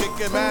severe,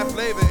 kicking mad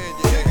flavor in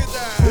your ear.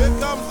 Here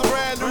comes a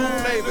brand new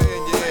flavor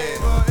in your ear.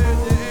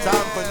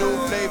 Time for new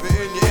flavor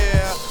in your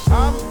ear.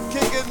 I'm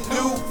kicking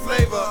new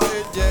flavor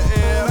in your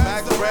ear.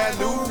 Max, brand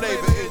new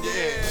flavor in your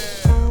ear.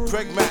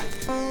 Craig Mack,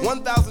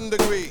 1,000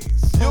 degrees.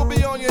 You'll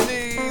be on your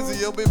knees and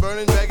you'll be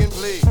burning, begging,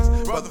 please.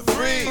 Brother,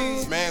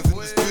 freeze. Man's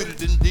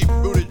undisputed and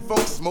deep-rooted.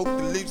 Funk smoke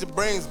that leaves your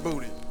brains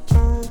booted.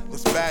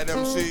 This bad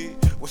MC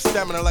with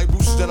stamina like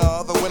Bruce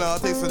Jenner. The winner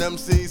tasting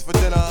MCs for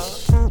dinner.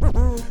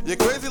 You're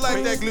crazy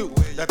like that glue.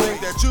 That think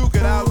that you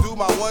could outdo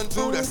my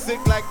 1-2 that's sick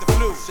like the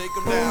flu. Shake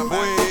 'em down,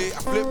 boy. I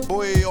flip,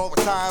 boy, all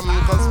the time.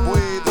 Cause,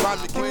 boy, the rhyme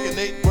you kickin'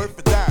 ain't worth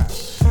a dime.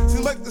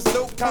 Seems like there's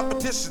no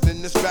competition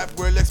in this rap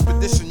world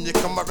expedition. You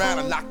come around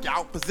and knock you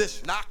out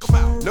position. Knock 'em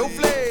out. No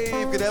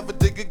flame could ever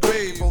dig a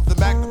grave. Both the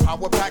Mac, the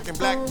power pack, and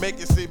black make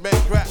it see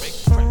make crap.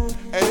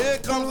 And here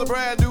comes a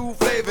brand new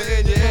flavor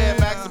in your ear.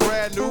 Max, a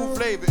brand new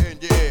flavor in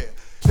your ear.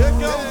 Here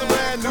comes a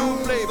brand new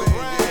flavor in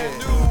your ear.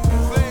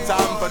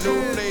 Time for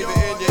new flavor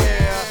in your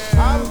ear.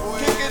 I'm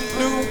kicking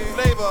new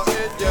flavor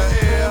in your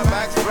ear.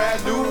 Max,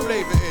 brand new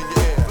flavor in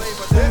your ear.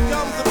 Here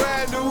comes a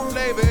brand new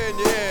flavor in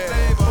your ear.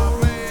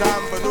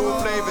 Time for new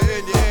flavor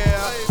in your ear.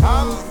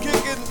 I'm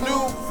kicking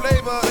new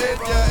flavor in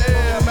your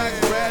ear. Max,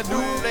 brand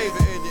new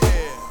flavor in your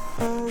ear.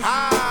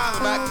 Ha,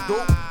 the Max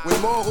dope with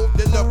more hope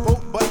than the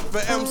Pope, but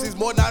for MCs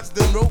more knots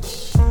than rope.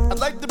 I'd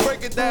like to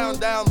break it down,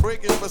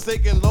 breaking,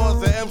 forsaken laws,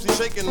 the MC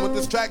shaking with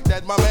this track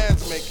that my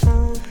man's making.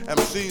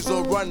 MCs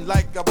will run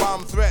like a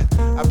bomb threat,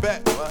 I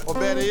bet, or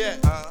better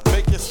yet,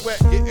 make you sweat,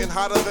 getting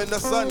hotter than the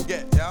sun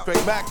get.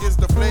 Craig Mack is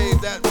the flame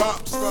that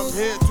romps from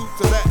here to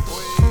Tibet.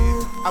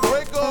 I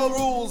break all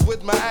rules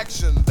with my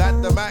action,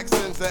 that the Max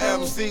sends the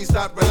MC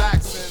stop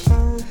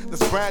relaxing.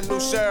 This brand new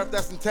sheriff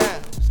that's in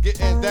town is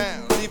getting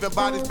down, leaving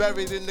bodies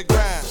buried in the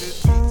ground.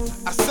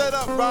 I set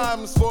up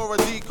rhymes for a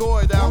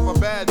decoy down for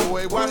bad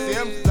boy, watch the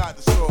MCs not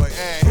destroy.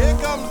 And here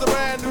comes the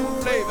brand new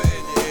flavor in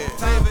your ear.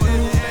 Time for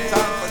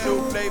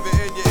new flavor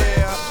in your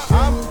ear.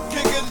 I'm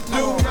kicking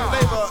new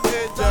flavor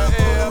in your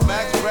ear.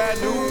 Max, brand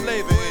new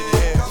flavor in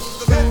your ear.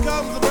 Here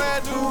comes the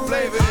brand new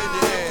flavor in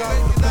your ear.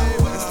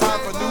 It's time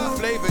for new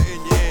flavor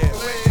in your ear.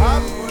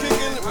 I'm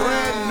kicking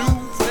brand new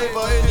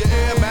flavor in your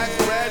ear. Max,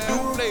 brand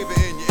new flavor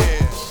in your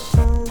ear.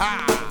 Ha!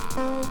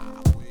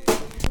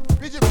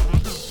 Original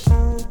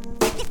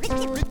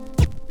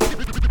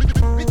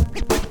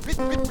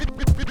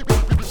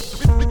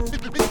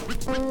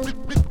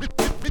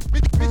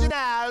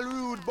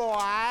rude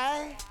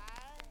boy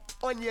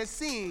on your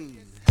scene.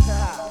 Ha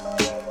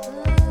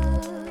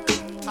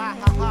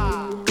ha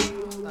ha.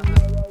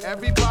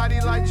 Everybody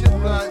light your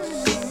blunts,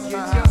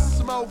 get your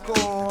smoke smoke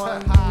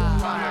on.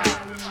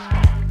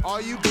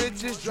 All you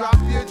bitches drop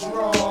your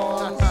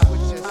drawers.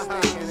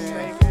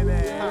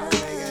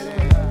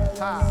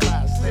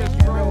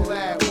 Roll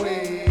that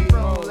weed,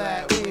 roll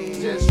that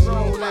weed, just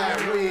roll that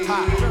weed,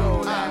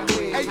 roll that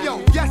weed. Hey yo,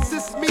 yes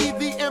it's me,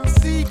 the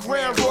MC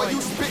Grand Roy.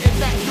 You spitting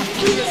that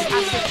nucleus?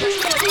 I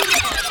suggest.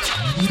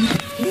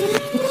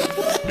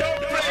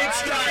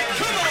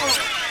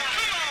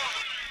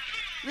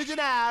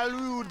 Original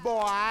rude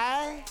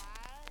boy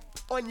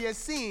on your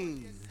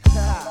scene.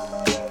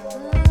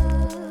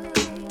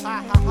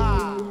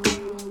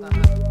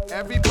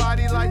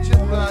 Everybody light your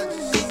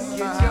blunts,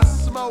 get your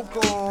smoke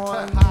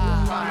on.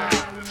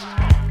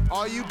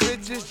 All you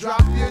bitches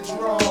drop your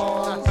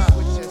drawers.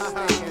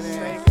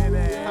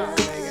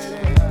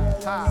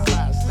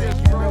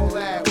 Roll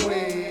that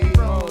weed,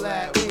 roll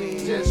that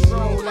weed, just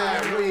roll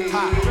that weed,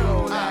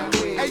 roll that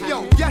weed. Hey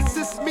yo, yes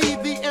it's me,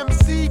 the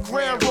MC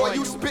Grand Roy.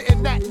 You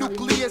spitting that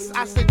nucleus?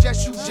 I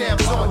suggest you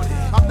jams on it.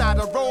 I'm not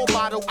a role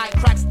model. I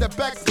cracks the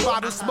Bex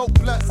bottle, smoke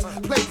blunts,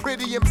 play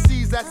pretty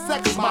MCs as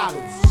sex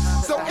models.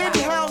 So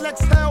inhale,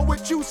 exhale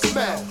what you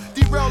smell.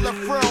 Derail a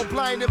frail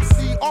blind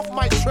MC off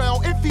my trail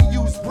if he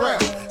use braille.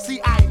 See,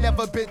 I ain't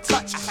never been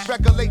touched.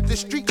 Regulate the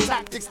street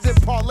tactics, then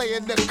parlay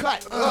in the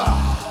cut.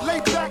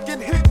 Lay back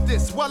and hit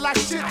this while I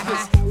shit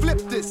this. Flip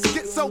this,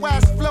 get so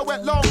ass flow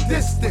at long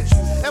distance.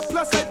 And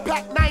plus I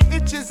pack 9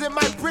 inches in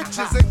my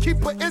britches and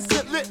keep an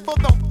instant lit for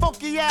the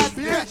funky ass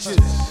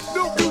bitches.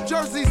 New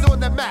Jersey's on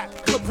the map,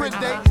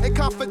 comprende? And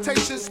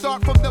confrontations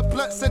start from the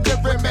blunts and the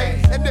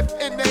remain. And if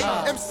any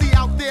MC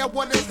out there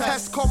wanna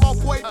test, call my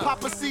boy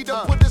Papa C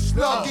to put a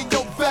slug in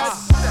your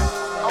vest. I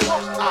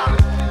walk around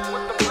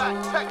with the black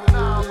tech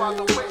now by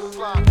the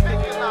waistline,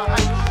 picking out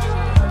action.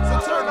 So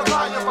turn the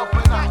volume up a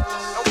notch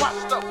and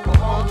watch the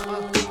come on,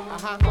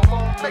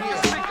 make your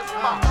speakers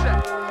pop. Check.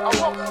 I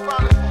walk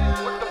around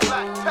with the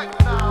black tech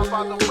now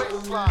by the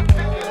waistline,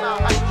 picking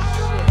out action.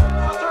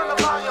 So turn the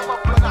volume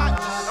up a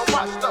notch and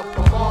watch the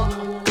come on,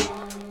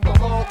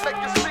 make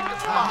your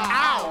speakers pop.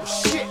 Ow,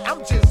 shit, I'm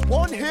just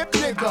one hip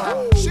nigga.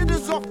 Shit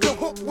is off the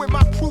hook when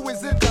my crew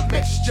is in the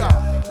mixture.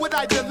 What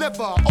I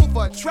deliver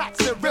over tracks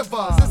and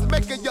rivers is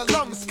making your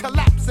lungs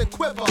collapse and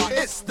quiver.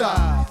 It's the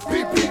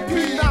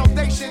PPP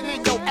foundation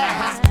in your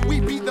ass. We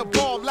be the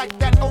bomb like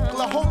that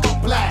Oklahoma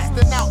blast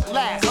and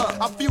outlast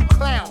a few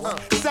clowns,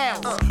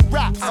 sounds,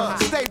 raps.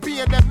 Stay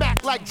being the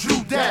Mac like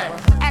Drew Dan.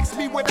 Ask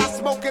me what I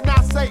smoke and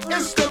I say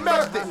it's the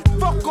method.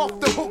 Fuck off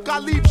the hook, I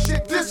leave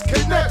shit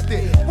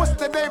disconnected. What's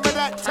the name of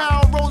that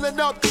town rolling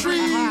up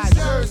trees?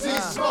 Jersey,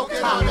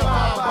 smoking on the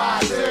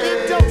body.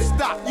 It don't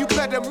stop, you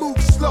better move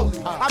slowly.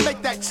 I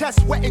make that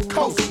chest wet and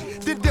cozy,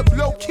 then dip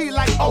low key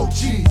like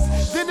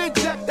OGs. Then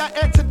inject that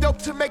antidote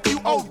to make you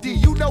OD.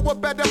 You know a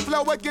better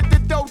flower, get the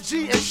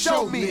doji and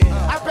show me.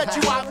 I bet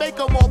you I make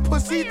them more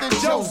pussy than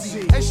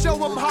Josie. And show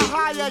them how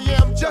high I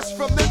am just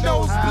from the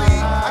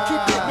nosebleed. I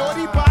keep it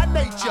naughty by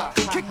nature.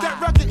 Kick that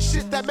rugged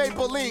shit that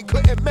Maybelline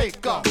couldn't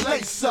make up.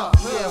 Lace up.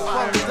 Yeah,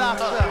 from the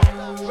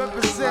doctor.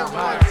 Represent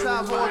one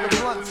time on the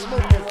blunt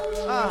smoking.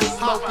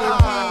 Smoking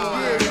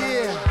weed.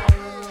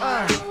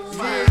 Yeah.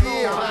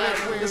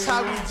 That's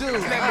how we do.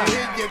 Let me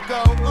hear you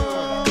go.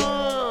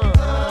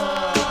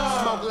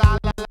 Smoke la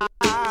la la.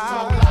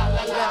 Smoke la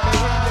la la. Let me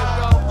hear you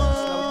go.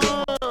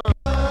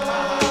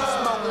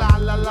 Smoke la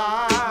la la.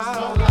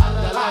 Smoke la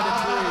la la.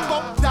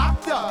 Funk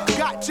doctor,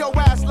 got your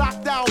ass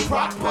locked down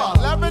proper.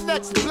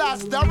 11X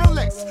blast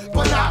derelicts,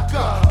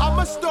 Banaka.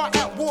 I'ma start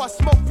at war.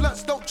 Smoke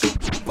blunts, don't chew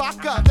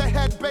Chewbacca. The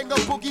headbanger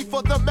boogie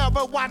for the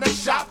marijuana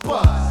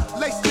shopper.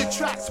 Lace the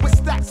tracks with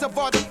stacks of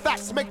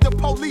artifacts. Make the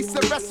police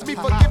arrest me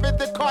for giving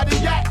the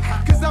cardiac.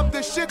 Cause I'm the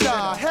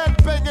shitter,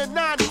 headbanger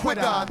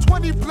non-quitter.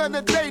 20 blend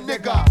a day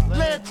nigga,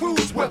 Land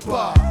Cruise whipper.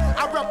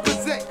 I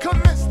represent,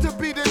 commence to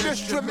be the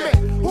instrument.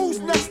 Who's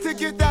next to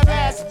get that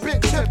ass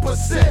bit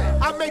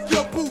 10%? I make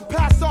your boo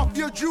pass off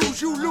your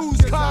jewels, you lose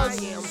cause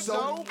I am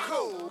so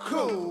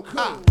cool.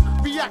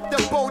 React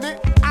up on it,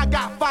 I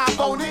got 5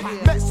 on it.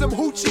 Met some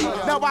hoochie,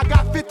 now I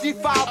got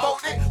 55 on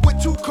it.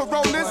 With 2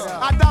 Coronas,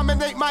 I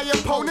dominate my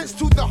opponents.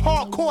 To the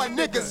hardcore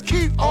niggas,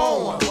 keep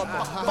on.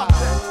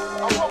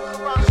 I walk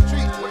around the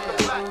street with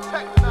the black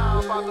tech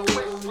now by the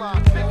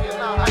waistline, picking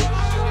out action.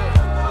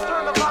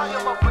 Turn the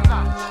volume up a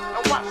notch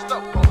and watch the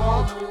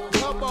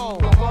come on,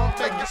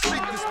 make your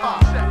speakers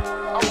pop. I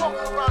walk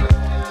around the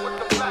street with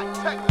the black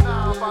tech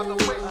now by the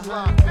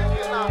waistline,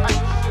 picking out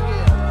action.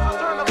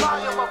 Turn the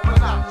volume up a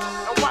notch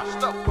and watch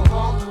the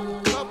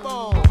come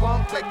on,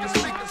 make your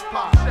speakers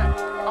pop. I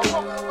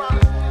walk around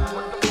the street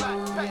with the black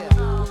tech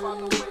now by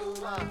the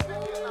waistline,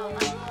 picking out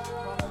action.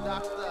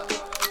 Doctor.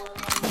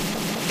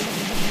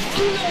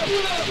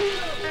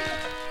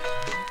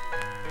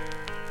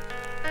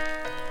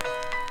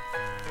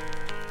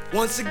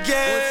 Once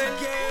again,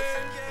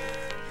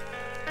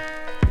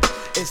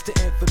 It's the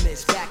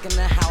infamous, back in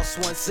the house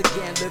once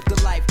again. Live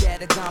the life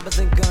that of diamonds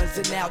and guns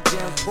and now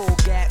gems. Pull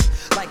gas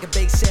like a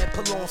bass head,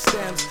 pull on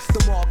stems.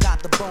 The mall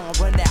got the bomb,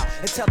 run out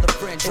and tell a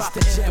friend, drop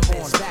the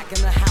gem on. Back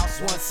in the house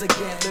once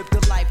again. Live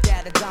the life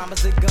that of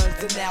diamonds and guns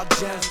and now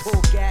gems.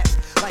 Pull gas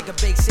like a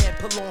bass head,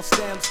 pull on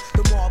stems.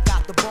 The mall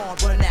got the bomb,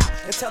 run out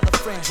and tell a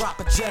friend,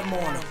 drop a gem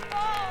on him.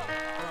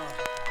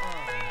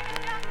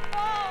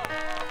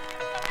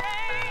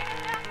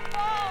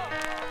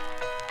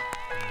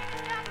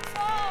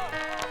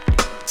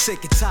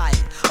 Sick and tired,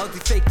 ugly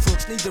fake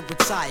crooks need to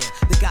retire.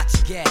 They got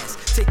your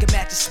gas, take a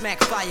match and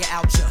smack fire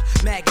out your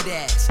maggot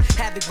ass.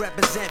 Have it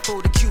represent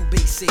for the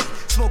QBC.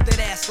 Smoke that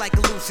ass like a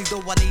Lucy,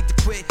 though I need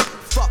to quit.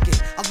 Fuck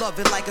it, I love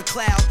it like a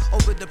cloud.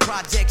 Over the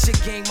projection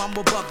game, I'm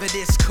above it,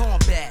 it's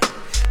combat.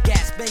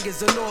 Gas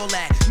bangers and all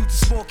that. Use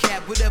the small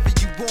cap, whatever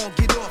you want,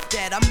 get off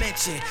that. I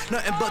mentioned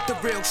nothing but the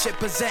real shit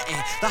presenting.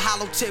 The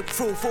hollow tip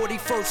crew,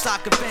 41st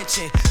side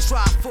convention.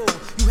 Strive full,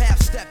 you half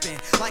stepping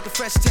like a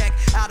fresh tech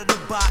out of the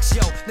box.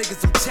 Yo,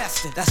 niggas, I'm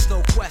testing, that's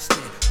no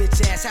question.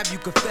 Bitch ass, have you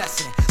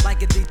confessing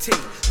like a DT?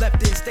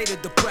 Left in state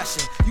of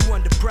depression, you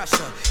under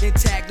pressure.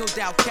 Intact, no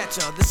doubt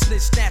catcher, the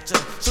snitch snatcher.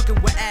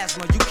 Shookin' with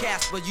asthma, you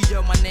Casper, you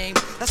yell my name.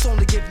 That's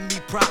only giving me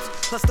props.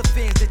 Plus the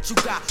fans that you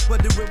got,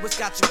 wondering what's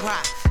got you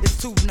hot.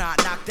 It's too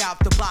knocked out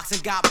the box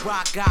and got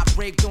rocked. Got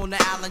raped on the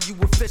island, you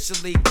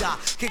officially die.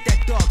 Kick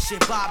that dog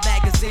shit, Vibe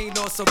magazine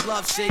or some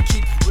love shit.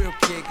 Keep it real,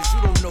 kid, cause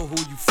you don't know who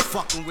you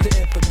fucking with. The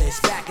infamous,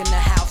 back in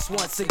the house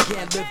once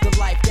again. Live the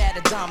life that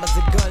of diamonds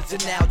and guns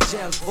and now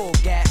gems. Pull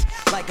gas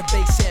like a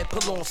bass head,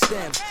 pull on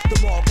stems.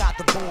 The mall got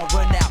the bomb,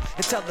 run out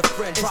and tell the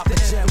friend, drop the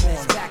gem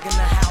on. Back in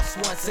the house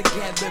once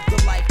again. Live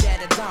the life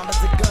that of diamonds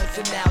and guns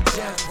and now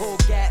gems. Pull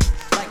gas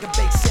like a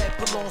bass head,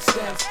 pull on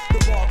stems. The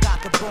mall got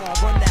the bomb,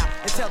 run out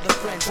and tell the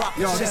friend, drop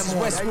the gem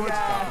on. Westwood.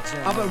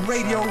 I'm at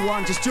Radio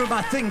 1, just doing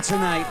my thing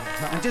tonight.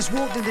 I just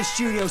walked in the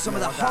studio, some of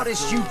the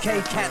hottest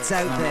UK cats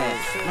out there.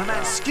 My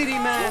man Skinny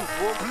Man,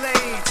 Blade,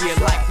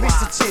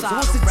 Mr. Tibbs.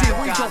 What's the deal?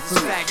 What you got for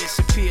me? Faggots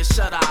appear,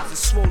 shut eyes and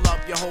swole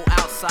up your whole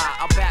outside.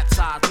 I'll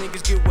baptize,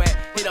 niggas get wet,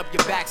 hit up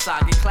your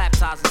backside, get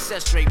claptized and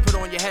set straight, put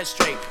on your head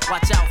straight.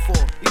 Watch out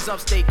for these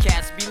upstate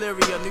cats,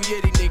 Beleria, New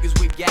Yiddy niggas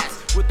with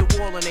gas, with the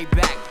wall in they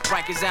back.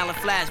 Rikers Island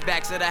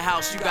flashbacks of the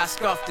house you got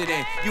scuffed it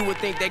in. You would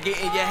think that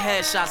getting your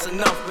headshots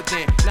enough, but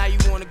then now you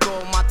wanna go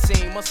on my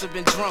team. Must have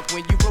been drunk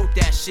when you wrote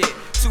that shit.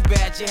 Too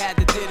bad you had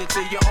to did it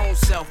to your own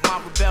self.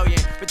 My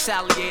rebellion,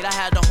 retaliate. I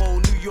had the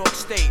whole New York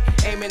state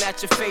aiming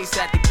at your face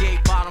at the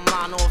gate. Bottom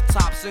line off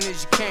top, soon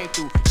as you came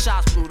through.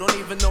 Shots blew, don't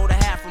even know the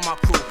half of my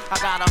crew. I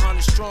got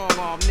 100 strong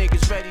arm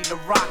niggas ready to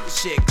rock the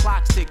shit.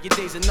 Clock tick, your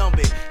days are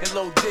numbered in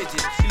low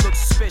digits. You look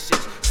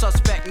suspicious.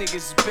 Suspect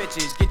niggas is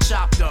bitches. Get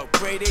chopped up,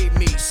 grade A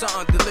meat,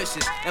 something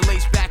delicious, and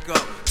lace back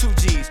up. 2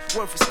 G's,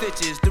 worth of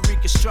stitches. To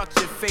reconstruct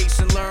your face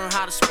and learn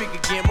how to speak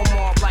again. My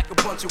mom like a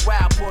bunch of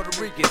wild Puerto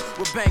Ricans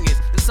with bangers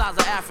the size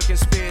of African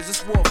spears.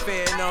 It's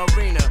warfare in the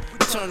arena. We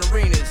turn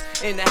arenas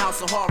in the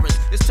house of horrors.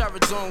 It's terror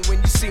zone when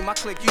you see my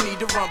clique. You need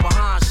to run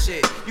behind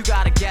shit. You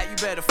got a gap, you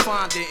better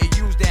find it and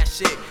use that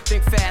shit.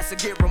 Think fast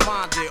and get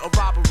reminded of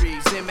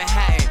robberies in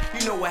Manhattan.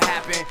 You know what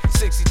happened?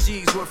 60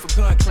 G's worth of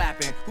gun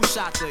clapping. Who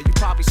shot ya? You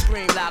probably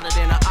screamed louder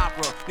than an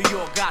opera. New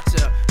York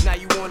gotcha. Now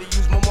you wanna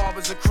use my mob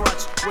as a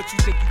crutch. What you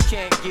think you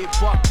can't get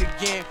bucked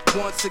again?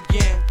 Once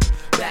again.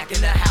 Back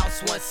in the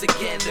house once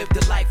again. Live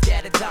the life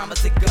that of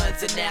diamonds and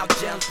guns and now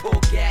gems. Pull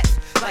gas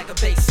like a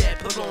bass head,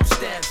 pull on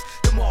stems.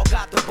 The mall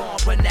got the bomb,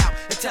 run out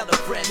and tell a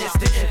friend it's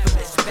the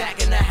infamous.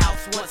 Back in the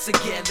house once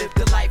again. Live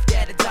the life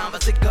that of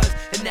diamonds and guns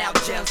and now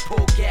gems.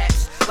 Pull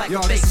gas like a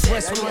bass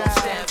head, pull on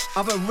stems.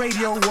 I'm at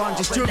Radio 1,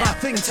 just doing my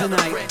thing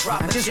tonight.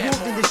 I just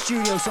walked in the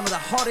studio, some of the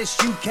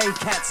hottest UK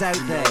cats out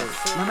there.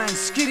 My man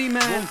Skinny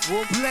Man,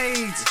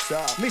 Blade,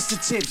 Mr.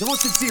 Tibbs. And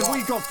what's the deal? What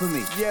you got for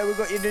me? Yeah, we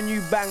got you the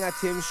new banger,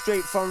 Tim,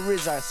 straight from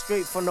RZA,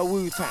 straight from the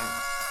Wu-Tang.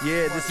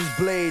 Yeah, this is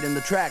Blade and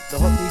the track, the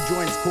hot new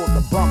joint's called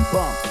The Bump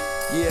Bump.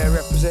 Yeah,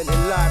 representing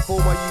live for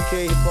all my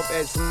UK hip-hop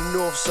heads from the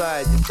north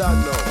side, you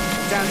don't know.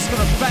 Damn, it's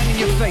gonna bang in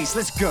your face,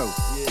 let's go.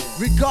 Yeah.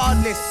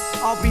 Regardless,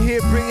 I'll be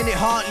here bringing it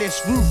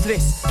heartless,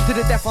 ruthless. To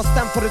the death I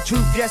stand for the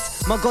truth,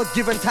 yes. My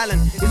God-given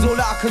talent is all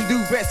that I can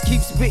do best.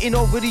 Keep spitting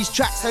over these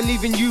tracks and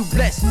leaving you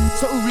blessed.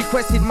 So who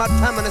requested my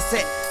time on a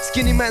set?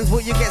 Skinny man's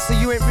what you get, so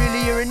you ain't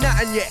really hearing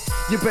nothing yet.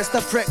 You best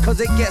to fret, cause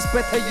it gets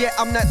better yet.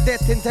 I'm not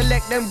death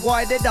intellect, then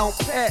why they don't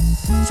pet.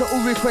 So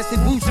who requested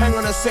Wu-Tang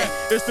on a set?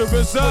 It's the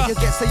result. What you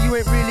get, so you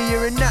ain't really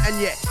hearing nothing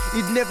yet.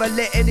 You'd never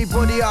let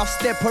anybody off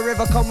step or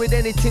ever come with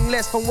anything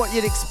less from what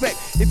you'd expect.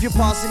 If you're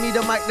passing me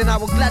the mic, then I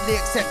will gladly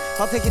accept.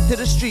 I'll take it to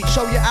the street,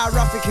 show you how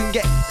rough it can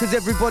get. Cause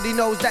everybody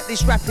knows that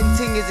this rapping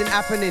thing isn't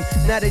happening.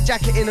 Now they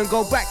jack it in and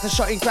go back to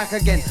shotting crack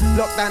again.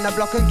 Lock down the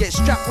block and get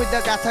strapped with the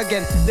gat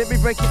again. Let me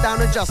break it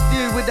down and just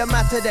deal with the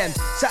matter then.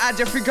 So how do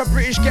you think a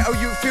British ghetto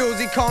youth feels?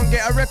 He can't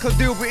get a record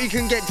deal, but he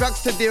can get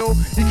drugs to deal.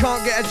 He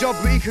can't get a job,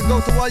 but he can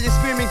go to while you're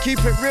screaming, keep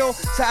it real.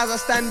 So as I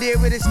stand here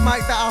with this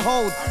mic that I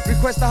hold,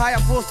 request a higher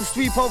force to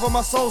sweep over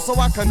my soul so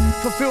I can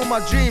fulfill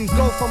my dreams,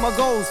 go for my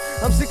goals.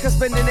 I'm sick of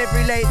spending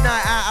every late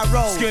night out a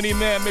road. Skinny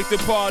man, Man make the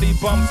party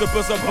bump, so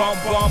buzz a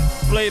bump bump.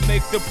 Blade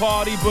make the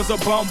party buzz a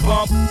bump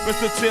bump.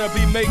 Mr.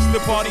 Tippy makes the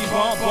party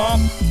bump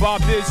bump.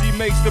 Bob Dizzy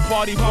makes the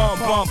party bump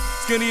bump.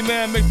 Skinny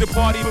Man make the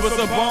party buzz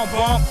a bump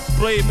bump.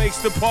 Blade makes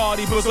the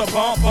party buzz a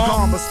bump bump.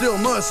 Calm but still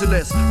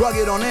merciless,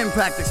 rugged on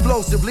impact,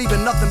 explosive,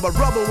 leaving nothing but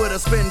rubble with a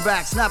spin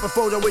back. Snap a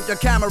photo with your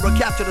camera,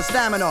 capture the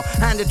stamina,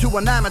 hand it to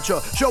an amateur,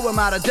 show him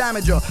how to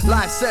damage her.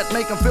 Live set,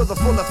 make him feel the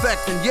full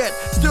effect, and yet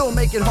still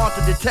make it hard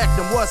to detect.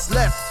 And what's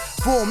left?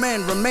 4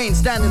 men remain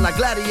standing like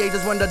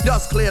gladiators when the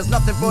dust clears.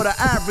 Nothing for the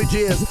average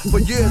ears. For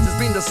years it's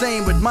been the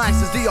same with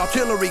mics as the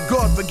artillery.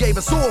 God forgave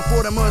us all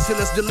for the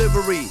merciless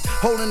delivery,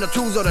 holding the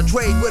tools of the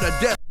trade with a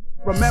death.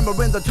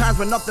 Remembering the times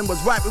when nothing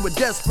was right, we were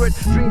desperate.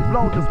 Dreams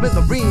blown to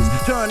smithereens,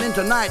 turn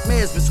into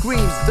nightmares with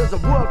screams. There's a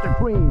world to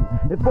cream.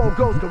 If all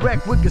goes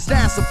correct, we can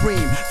stand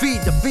supreme.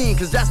 Feed the fiend,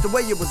 cause that's the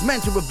way it was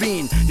meant to have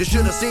been. You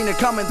should have seen it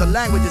coming, the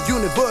language is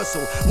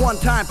universal. One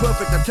time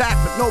perfect attack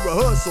with no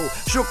rehearsal.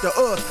 Shook the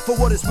earth, for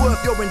what it's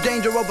worth, you're in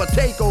danger of a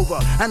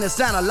takeover. And it's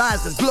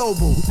analyzed as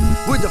global.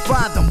 We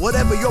defy them,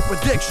 whatever your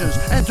predictions.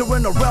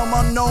 Entering a realm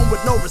unknown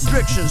with no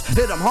restrictions.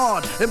 Hit them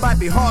hard, it might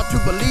be hard to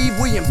believe.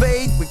 We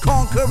invade, we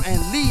conquer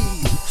and leave.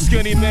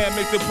 Skinny Man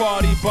make the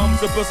party bump,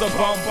 so buzz a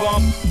bump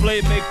bump.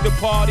 Blade make the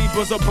party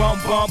buzz a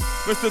bump bump.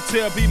 Mr.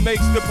 Tippy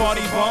makes the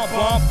party bump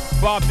bump.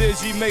 Bob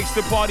Dizzy makes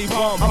the party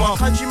bump bump. I'm a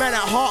countryman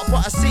at heart,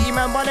 but a city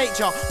man by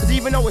nature. Cause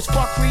even though it's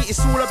fuckery, it's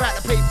all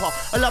about the paper.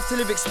 I love to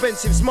live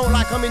expensive, smoke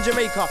like I'm in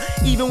Jamaica.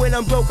 Even when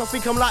I'm broke, I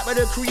think I'm like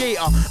the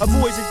creator. I've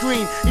always a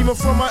dream, even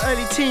from my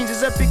early teens.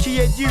 As a picky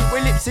head youth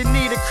with lips in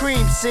need of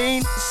cream,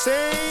 seen?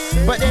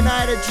 But then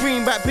I had a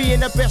dream about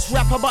being the best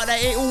rapper, but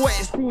that ain't all what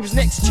it seems.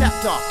 Next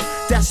chapter,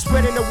 that's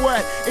spreading the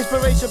word.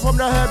 Inspiration from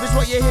the herb is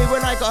what you hear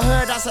when I got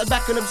heard. I sat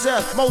back and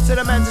observed most of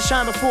the men to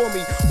shine before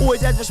me.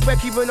 Always had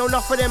respect even though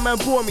enough of them man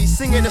bore me.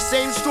 Singing the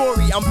same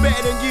story, I'm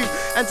better than you.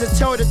 And to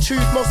tell the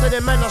truth, most of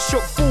them men are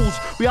shook fools.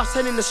 We are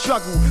selling the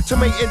struggle to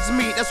make ends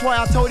meet. That's why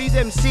I told these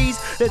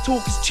MCs their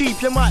talk is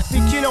cheap. You might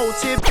think you know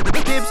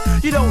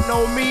Tibbs, you don't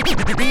know me.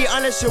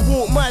 Unless you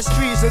walk my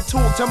streets and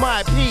talk to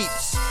my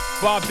peeps.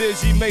 Bob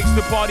Dizzy makes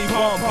the party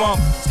bump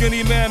bump.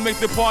 Skinny Man make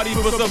the party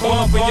buzz a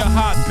bump. In your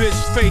hot bitch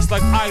face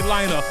like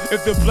eyeliner.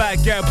 If the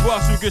black get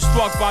bust, you get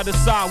struck by the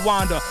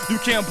sidewinder. You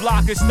can't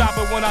block it, stop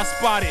it when I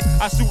spot it.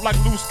 I shoot like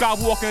Luke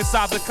Skywalker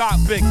inside the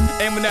cockpit,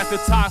 aiming at the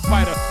TIE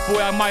fighter.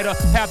 Boy, I might have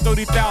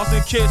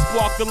 30,000 kids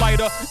spark the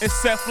lighter and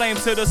set flame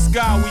to the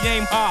sky. We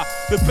aim high.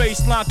 The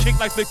baseline kick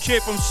like the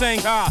kid from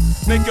Shanghai.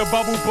 Make your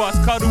bubble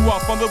bust, cuddle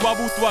up from the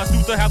rubble thrust.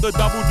 Used to have the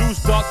double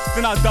deuce duck,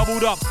 then I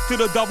doubled up to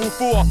the double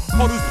four.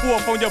 Puddles pour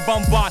from your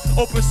bum bot.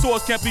 Open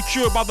source can't be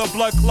cured by the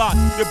blood clot.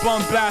 You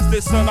bum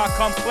bastard, son, I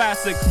come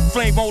classic.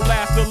 Flame won't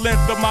last the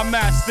length of my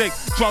mastic.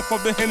 Drunk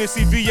from the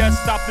Hennessy VS,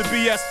 stop the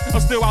BS. I'm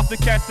still out to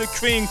catch the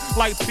cream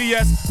like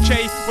PS.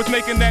 Che was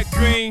making that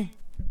green.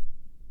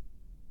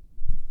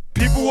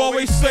 People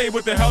always say,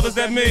 what the hell does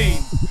that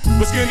mean?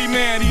 But Skinny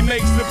Man, he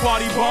makes the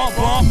party bump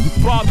bump.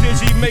 Bob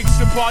Dizzy makes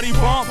the party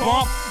bump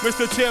bump.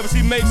 Mr. Tibbs,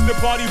 he makes the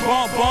party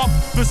bump bump.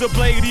 Mr.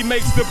 Blade, he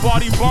makes the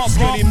party bump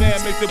bump. Skinny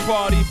Man make the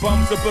party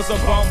bump, so buzz a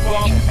bump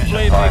bump.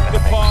 Blade make the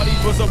party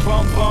buzz a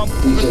bump bump.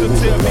 Mr.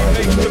 Tibbs, he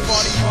makes the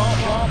party bump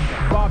bump.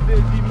 Bob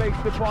Dizzy makes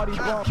the party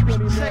bump. Skinny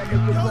Man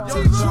makes the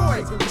party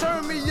bump. Yo,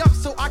 turn me up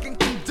so I can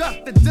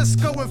conduct the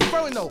disco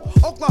inferno.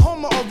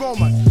 Oklahoma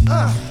aroma.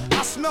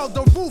 I smell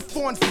the roof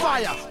on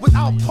fire.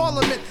 Without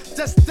parliament,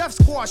 just death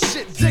squad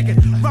shit. Dig it.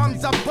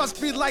 Rhymes I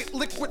bust be like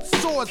liquid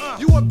swords.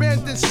 You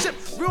abandon ship,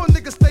 real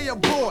niggas stay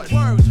aboard.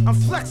 I'm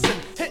flexing,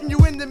 hitting you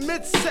in the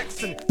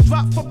midsection.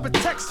 Drop for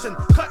protection,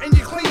 cutting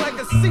you clean like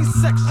a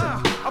C-section.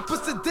 I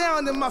put it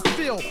down in my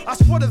field. I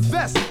sport a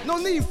vest, no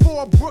need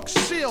for a Brooks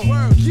shield.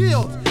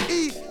 Yield,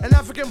 E, an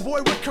African boy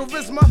with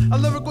charisma, a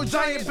lyrical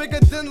giant bigger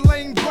than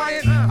Lane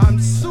Bryant. I'm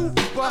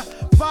super,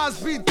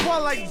 vibes be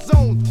Twilight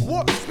Zone,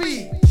 warp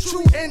speed,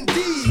 true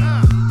indeed.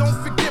 Don't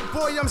forget,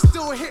 boy, I'm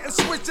still hitting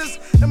switches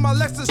in my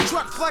Lexus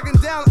truck, flagging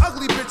down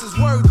ugly bitches.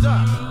 Word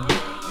up.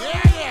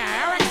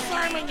 Yeah, Eric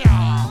Sermon,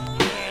 y'all.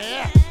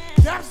 Yeah,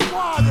 Death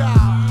Squad,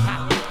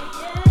 y'all.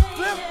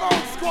 Flip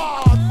Mode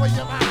Squad for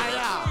you, man,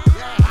 y'all.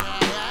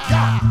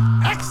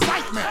 Yeah.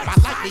 Excitement, my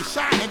light be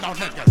shining on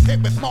niggas.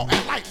 Hit with more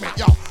enlightenment,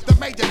 y'all. The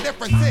major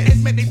difference is,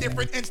 in many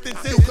different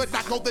instances, you could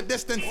not go the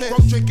distances.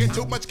 From drinking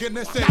too much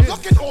Guinness. Now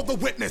look at all the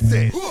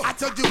witnesses. I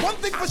tell you one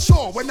thing for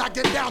sure, when I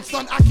get down,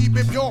 son, I keep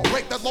it pure.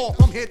 Break the law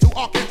from here to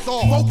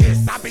Arkansas.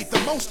 Focus, I beat the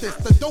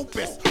mostest, the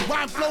dopest.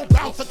 Rhyme flow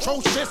bounce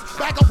atrocious.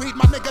 Bag of weed,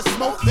 my niggas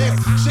smoke this.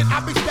 Shit, I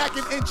be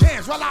stacking in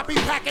jams while I be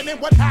packing in.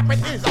 What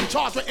happened is, I'm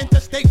charged with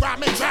interstate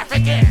rhyming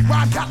trafficking.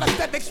 Rhyme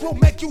calisthenics will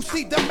make you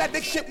see the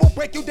medic. Shit will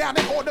break you down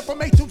in order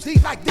from A to Z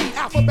like the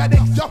alphabetic.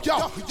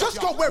 Yo, just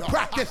go and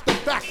practice. The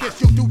fact is,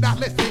 you do not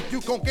listen,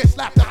 you gon' get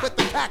slapped up with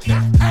the cactus.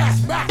 Ass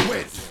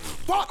backwards.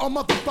 Fought on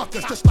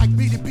motherfuckers just like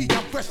BDP.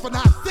 I'm fresh for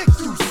 9-6,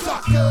 you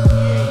sucker.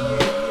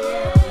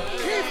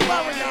 Keep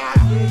flowing on.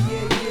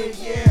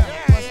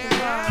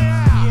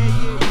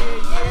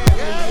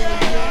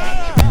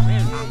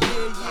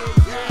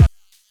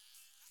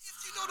 If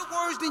you know the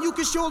words, then you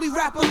can surely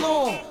rap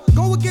along. Go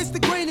Go against the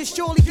grain and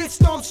surely get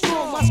stormed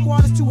strong. My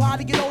squad is too high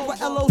to get over,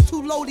 LO's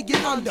too low to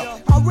get under.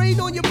 I'll rain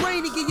on your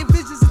brain and give you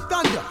visions of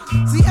thunder.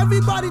 See,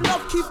 everybody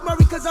love Keith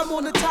Murray cause I'm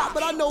on the top,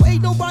 but I know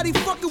ain't nobody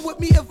fucking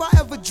with me if I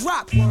ever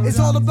drop. It's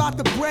all about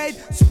the bread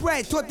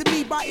spread, taught to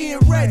me by Ian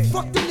Red.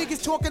 Fuck them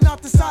niggas talking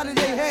out the side of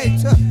their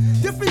heads.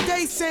 Different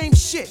day, same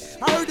shit.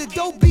 I heard a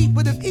dope beat,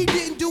 but if he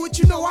didn't do it,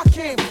 you know I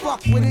can't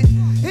fuck with it.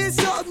 Here's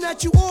something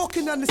that you all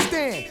can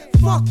understand.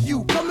 Fuck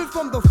you, coming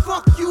from the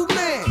fuck you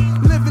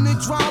man. Living in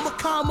drama,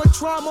 karma,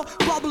 trauma,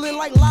 bubbling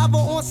like lava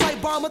on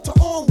site bomber to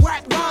all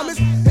whack rhymers.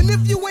 And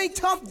if you ain't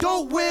tough,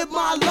 don't wear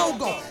my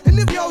logo. And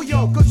if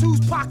yo-yo, cause whose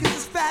pockets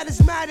is fat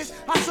as matters.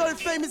 I serve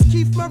famous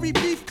Keith Murray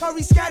beef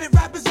curry, scattered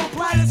rappers on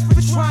platters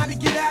for trying to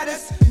get at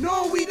us.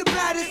 No, we the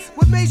baddest,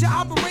 with major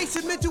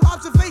operation, mental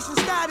observation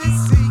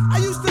status. See, I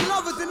used to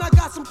love it, then I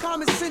got some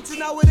common sense, and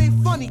now it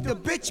ain't funny. The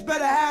bitch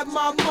better have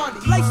my money.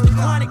 Lace the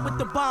chronic with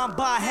the bomb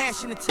by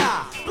hash and the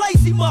tie.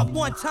 Blaze him up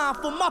one time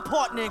for my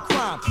partner in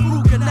crime.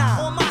 Ruganine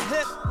on my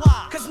hip,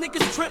 why? Cause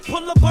niggas trip,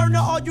 pull a burner,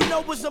 all you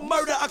know is a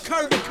murder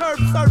occurred, the curb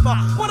server.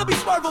 Wanna be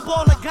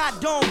swervable like got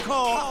dome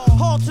call.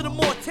 Haul to the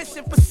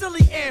mortician for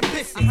silly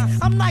ambitions.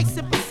 I'm nice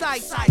and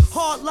precise,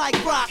 hard like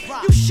rock.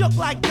 You shook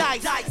like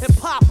dice and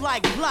pop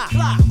like block.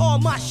 All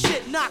my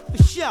shit knock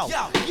for show.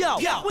 Yo,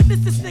 witness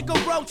this nigga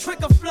roll,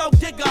 trigger flow,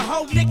 digger,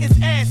 hoe niggas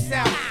ass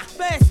out.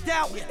 Fast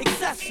out,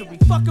 accessory.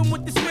 Fucking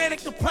with this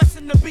manic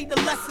depressing to be the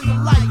lesson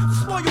of life.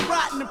 Spoil you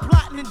rotten and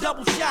plotting and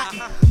double shotting.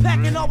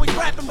 Packing always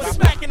rapping but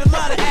smacking a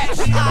lot of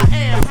action. I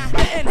am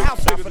the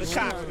in-house. Look out for the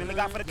cops, man. Look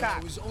out for the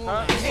cops.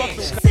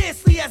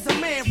 Seriously as a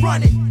man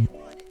running.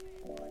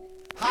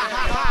 Ha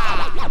ha ha.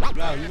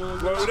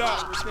 Word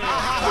up.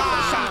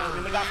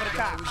 Look out for the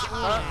cops.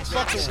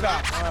 Fuck them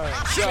cops.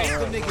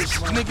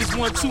 Niggas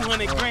won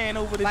 200 grand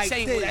over the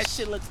table. That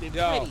shit looks pretty.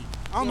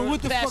 I don't know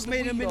what the fuck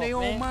made them in their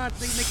own mind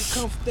think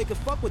they can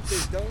fuck with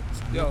this, though.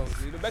 Yo,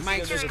 the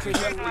Mexicans the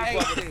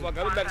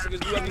Mexicans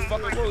do every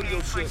fucking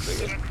rodeo shit,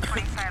 nigga.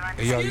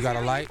 Hey, yo, you got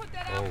a light?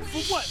 Oh,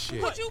 for what? shit.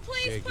 Would you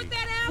please put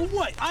that out? For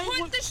what?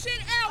 Put the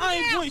shit out. I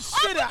ain't putting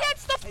shit out. Up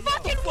against the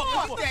fucking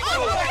wall. Get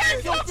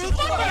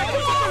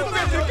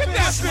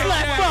that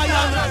slap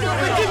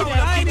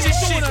fire. Get your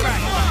shit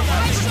right.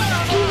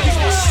 You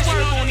gonna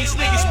swerve on these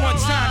niggas one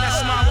time,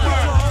 that's my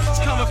word. It's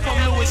coming from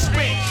Louis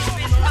Rich.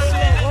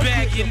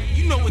 Bagging,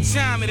 you know what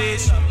time it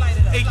is.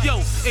 Hey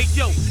yo,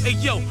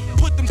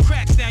 put them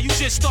cracks down. You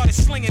just started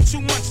slinging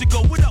 2 months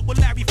ago. What up with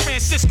Larry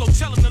Francisco?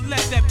 Tell him to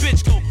let that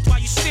bitch go. While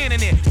you standing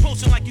there,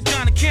 posting like you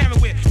Donna Cameron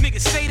with.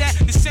 Niggas say that,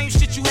 the same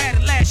shit you had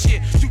it last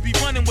year. You be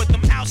running with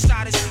them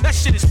outsiders. That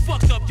shit is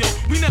fucked up, yo.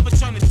 We never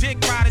turn to dick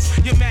riders.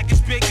 Your Mac is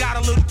big, got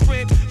a little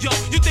crib. Yo,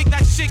 you think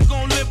that shit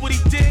gon' live what he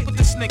did? What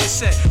this nigga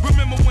said.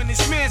 Remember when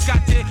this man's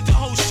got there, the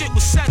whole shit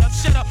was set up.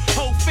 Shut up,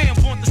 whole fam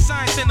want the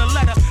science in the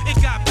letter.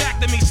 It got back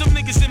to me. Some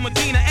niggas in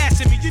Medina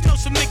asking me. You know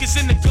some niggas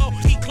in the go,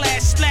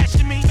 E-class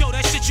slashing me. Yo,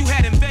 that shit you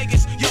had in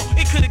Vegas. Yo,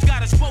 it could've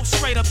got us both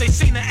straight up. They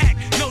seen the act.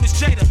 Notice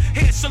Jada,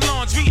 hair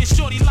salons, reading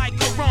shorty like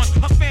Quran.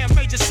 Her fam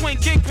major swing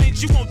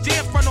kingpins, you won't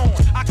dare front on.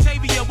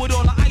 Octavia with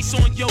all the ice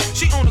on, yo.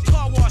 She own a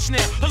car wash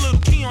now. Her little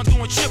Keon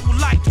doing triple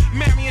light.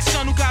 Marion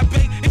son who got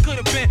baked. It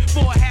could've been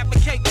for a half a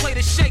cake, plate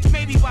of shake,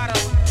 maybe by the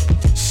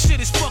shit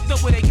is fucked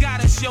up where they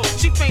got us, yo.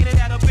 She fainted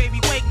at her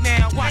baby wake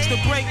now. Watch the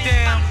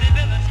breakdown.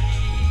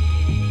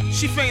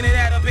 She fainted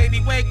at her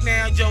baby wake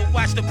now, yo.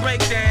 Watch the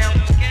breakdown.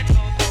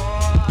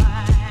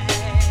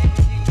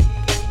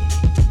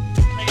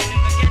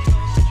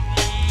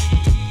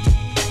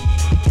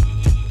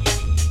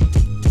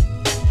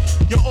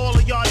 Yo, all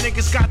of y'all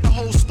niggas got the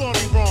whole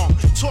story wrong.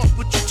 Talk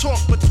what you talk,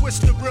 but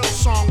twist the real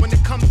song. When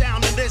it come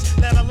down to this,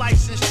 let a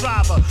licensed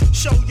driver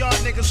show y'all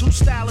niggas whose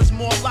style is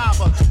more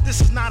lava. This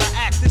is not an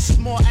act, this is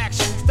more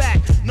actual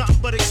fact. Nothing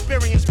but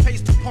experience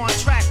paced upon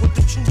track with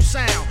the true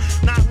sound.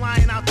 Not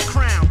lying out the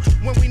crown.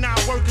 When we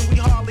not working, we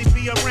hardly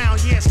be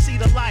around. Yeah, see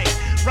the light.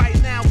 Right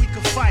now we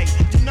can fight.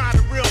 You're not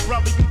a real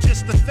brother, you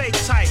just a fake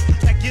type.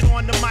 That get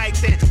on the mic,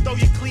 then throw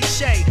your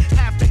cliche.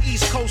 Half the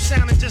East Coast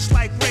sounding just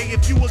like Ray.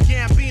 If you a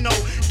Gambino,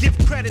 give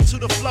credit to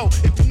the flow.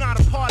 If you're not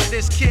a part of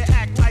this, kid,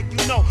 act like you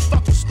know.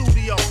 Fuck the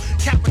studio,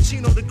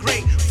 Cappuccino the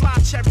Great. Fly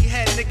cherry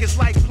head niggas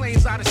like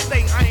planes out of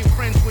state. I ain't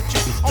friends with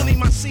you, only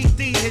my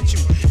CD hit you.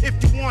 If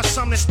you want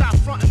something, stop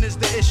frontin' is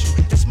the issue.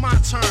 It's my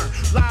turn,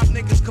 live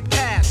niggas could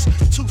pass.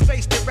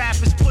 Two-faced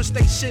rappers push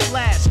they shit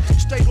last.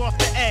 Straight off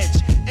the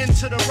edge,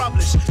 into the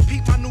rubbish.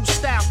 Peep my new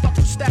style, fuck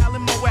the style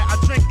in my wet. I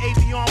drink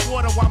Avion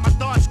water while my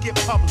thoughts get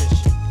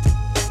published.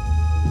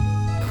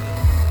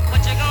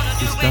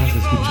 Estás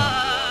escuchando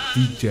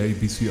DJ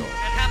ViSion.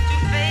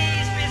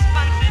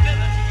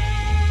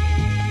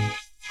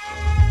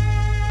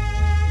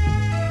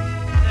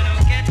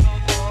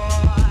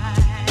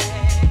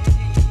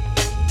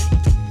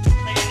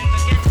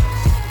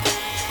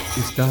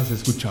 Estás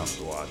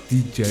escuchando a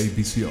DJ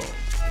ViSion.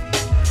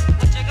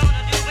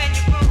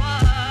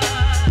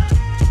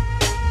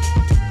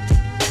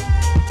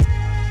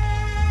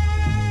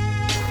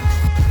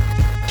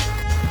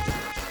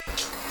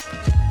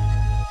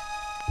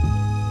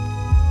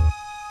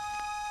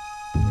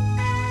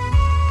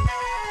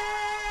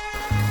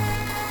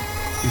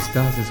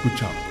 Estás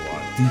escuchando a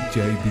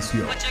DJ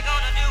ViSion.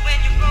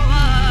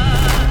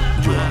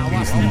 You are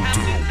listening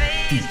to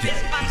DJ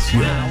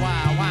ViSion.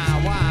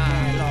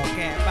 Lo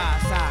que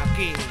pasa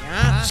aquí,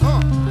 Anna,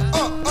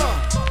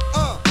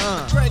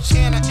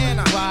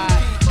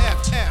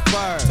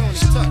 Word.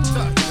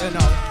 You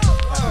know,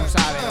 ya tú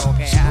sabes lo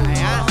que hay,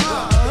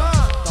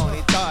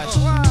 Tony Touch,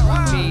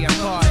 Mia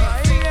Coy,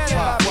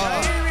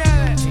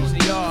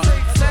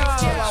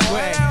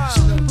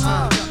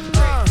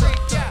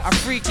 I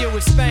freak you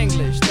with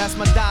Spanglish, that's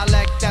my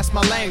dialect, that's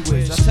my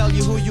language. I tell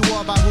you who you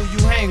are by who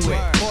you hang with.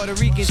 Puerto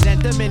Ricans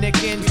and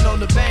Dominicans know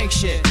the bank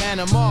shit.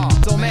 Panama,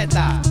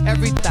 Tometa,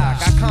 every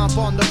tac. I comp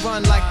on the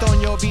run like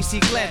Toño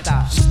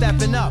Bicicleta.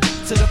 Stepping up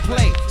to the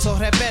plate, so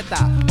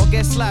repeta, or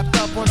get slapped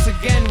up once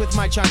again with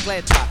my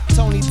chancleta.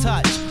 Tony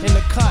Touch, in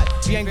the cut,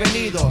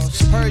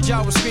 bienvenidos. Heard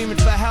y'all was screaming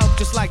for help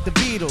just like the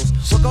Beatles.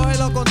 Well,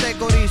 cógelo con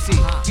Tecorisi,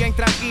 bien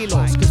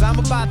tranquilos. Cause I'm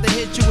about to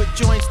hit you with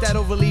joints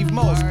that'll relieve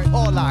most.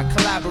 Hola,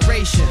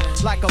 collaboration,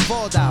 like a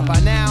boda. By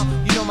now,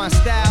 you know my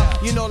style,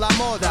 you know la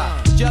moda.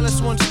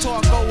 Jealous ones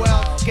talk, oh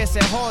well, que se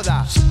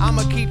joda.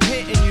 I'ma keep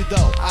hitting you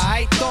though,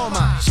 aight,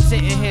 toma.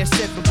 Sitting here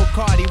sipping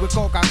Bacardi with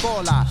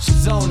Coca-Cola.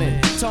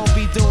 Zoning, Tone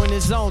be doing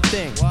his own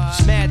thing.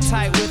 Mad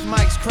tight with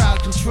mics,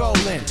 crowd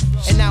controlling.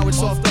 And now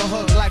it's off the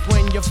hook like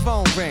when your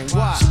phone ring.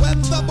 Why?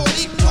 Weather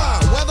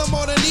Boricua, weather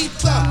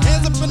morenita.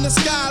 Hands up in the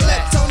sky,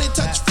 let Tony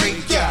Touch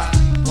freak ya.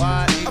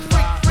 What? A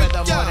freak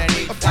ya.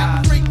 A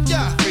freak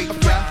ya. A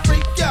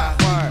freak ya.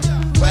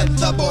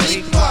 Weather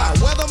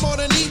Boricua, weather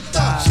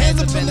morenita.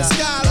 Hands up in the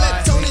sky,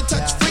 let Tony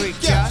Touch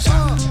freak ya.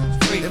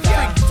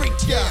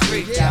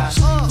 Freak ya.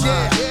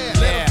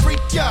 Let him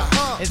freak ya.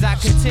 As I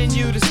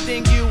continue to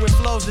sting you with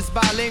flows that's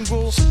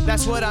bilingual,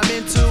 that's what I'm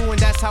into and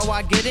that's how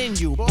I get in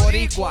you.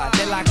 Boricua,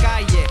 de la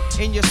calle,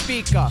 in your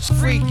speaker,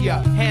 freak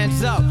ya,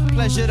 hands up,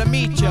 pleasure to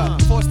meet ya.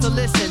 Forced to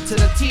listen to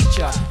the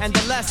teacher and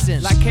the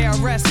lesson, like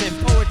KRS in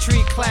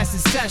poetry class in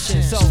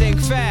session. So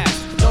think fast,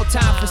 no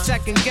time for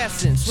second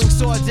guessing. Swing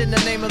swords in the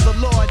name of the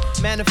Lord,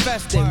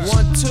 manifesting.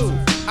 1, 2,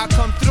 I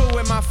come through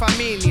with my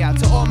familia.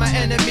 To all my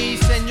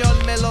enemies,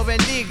 Señor me lo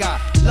bendiga.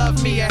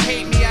 Love me or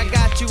hate me, I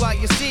got you out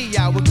your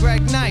silla. With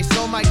Greg Nice,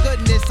 oh my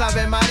goodness,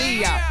 Ave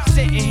Maria.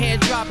 Sitting here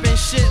dropping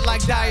shit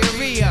like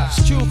diarrhea.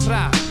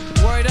 Chufra,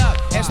 word up,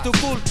 es tu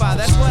culpa.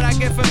 That's what I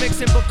get for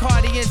mixing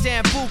Bacardi and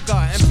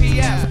Zambuca. And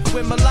PF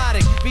with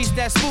melodic beats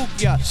that spook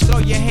ya. Throw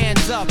your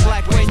hands up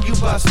like when you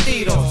bust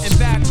Tito's. And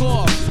back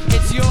off,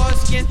 it's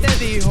yours, quien te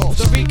dijo.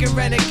 The Rican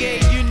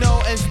renegade, you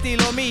know,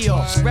 estilo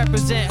mío.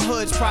 Represent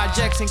hoods,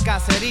 projects, and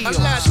caseríos.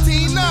 A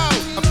Latino,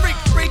 a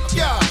freak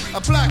ya.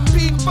 A black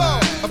people,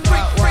 a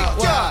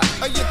freak ya.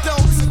 You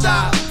don't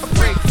stop, a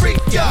freak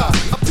ya.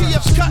 A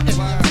PF cutting,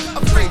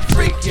 a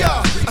freak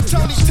ya. A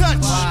Tony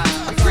Touch,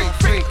 a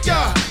freak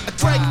ya. A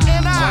Drake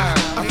and a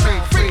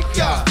freak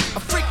ya. A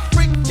freak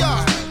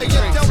ya. You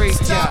don't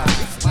stop.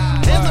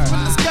 Hands up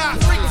in the sky,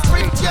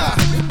 freak ya.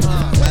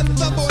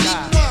 Weather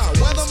Boricua,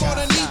 weather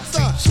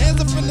morenita. Hands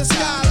up in the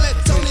sky, let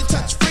Tony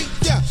Touch freak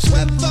ya.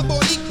 Weather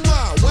Boricua,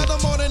 weather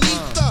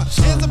morenita.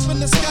 Hands up in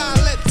the sky,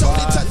 let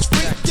Tony Touch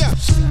freak ya.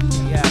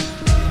 Yeah.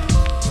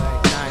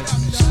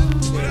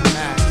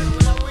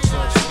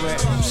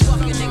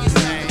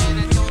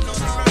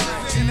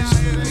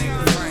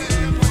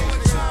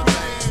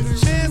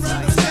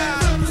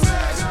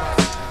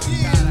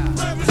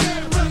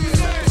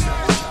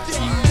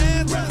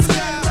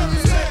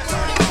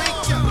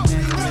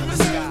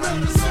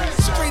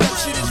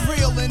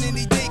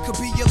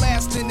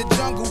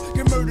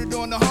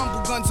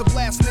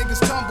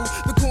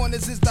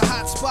 Is the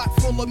hot spot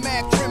full of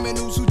mad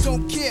criminals who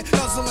don't care.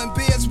 Guzzling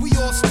beers, we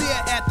all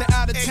stare at the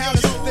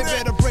out-of-towners. They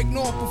better break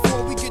north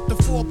before we get the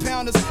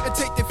 4-pounders and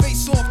take their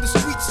face off. The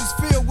streets is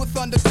filled with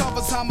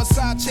undercovers,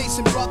 homicide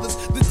chasing brothers.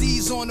 The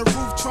D's on the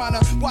roof trying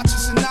to watch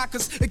us and knock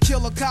us and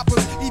kill a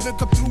coppers. Even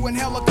come through in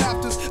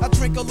helicopters. I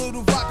drink a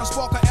little vodka,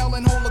 spark a L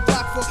and hold a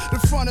Glock for the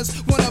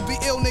fronters. Wanna be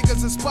ill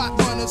niggas and spot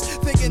runners,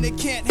 thinking it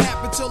can't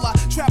happen till I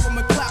trap them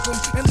and clap them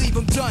and leave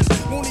them done.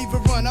 Won't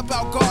even run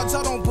about guards,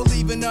 I don't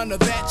believe in none of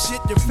that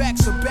shit. Your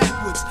facts are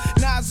backwards.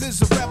 Nas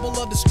is a rebel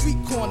of the street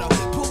corner,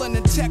 pulling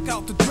the tech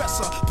out the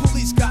dresser.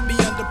 Police got me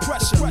under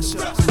pressure.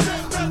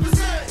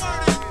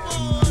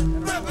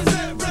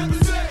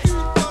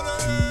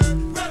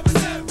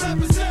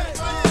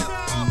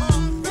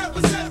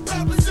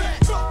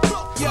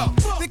 Yo,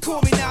 they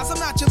call me Nas, I'm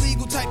not your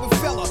legal type of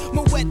fella.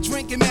 My wet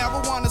drinking,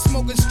 marijuana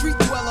smoking street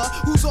dweller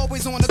who's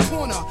always on the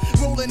corner,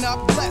 rolling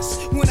up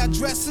blessed. When I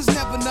dress is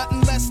never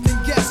nothing less than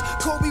guess.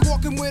 Kobe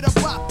walking with a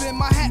bop and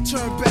my hat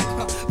turned back.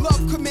 Love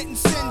committing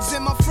sins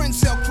and my friends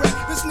sell crack.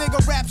 This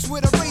nigga raps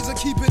with a razor,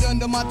 keep it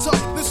under my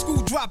tongue. The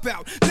school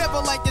dropout, never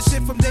like this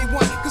shit from day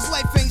one. Cause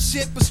life ain't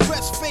shit but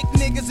stress, fake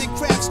niggas and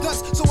crap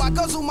stunts. So I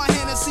guzzle my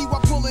Hennessy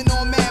while pulling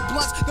on mad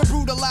blunts. The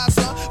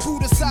brutalizer,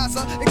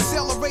 Budicizer,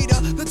 accelerator.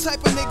 The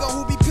type of nigga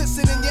who be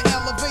pissing in your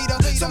elevator.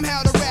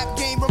 Somehow the rap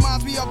game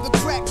reminds me of the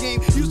crack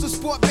game. Used to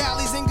sport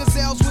valleys and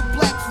gazelles with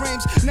black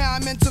frames. Now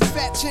I'm into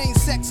fat chain,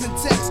 sex and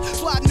text.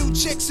 Fly new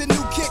chicks and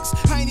new kicks,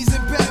 heinies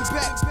and bags.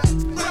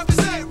 Represent.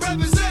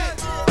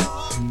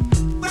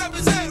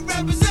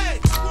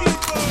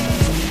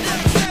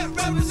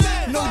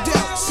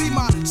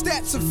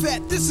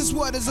 is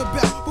what it's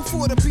about.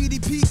 Before the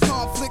BDP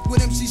conflict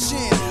with MC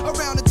Shan.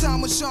 Around the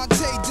time with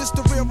Shantae, just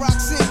the real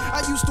Roxanne.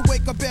 I used to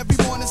wake up every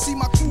morning, see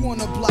my crew on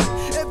the block.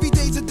 Every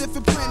day's a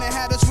different planet,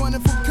 had us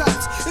running from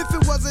cops. If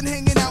it wasn't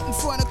hanging out in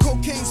front of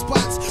cocaine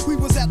spots, we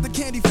was at the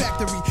candy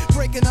factory,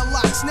 breaking the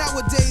locks.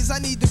 Nowadays, I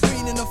need the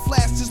green in a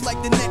flash, just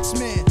like the next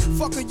man.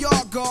 Fuck a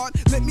yard guard,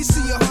 let me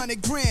see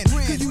 100 grand.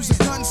 Could use a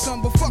gun,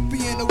 son, but fuck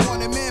being a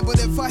wanted man. But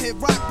if I hit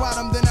rock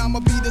bottom, then I'ma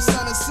be the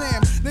son of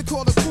Sam. They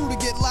call the crew to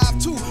get live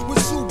too.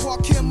 With Sue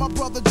Kim, my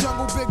brother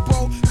Jungle Big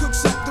Bro,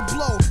 cooks up the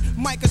blow.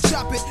 Micah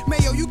chop it,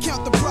 Mayo, you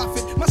count the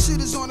profit. My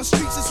shit is on the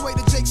streets, this way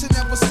the Jakes will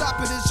never stop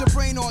it. Is your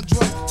brain on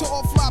drugs? To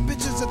all fly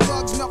bitches and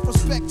thugs, enough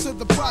respect to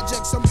the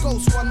projects. I'm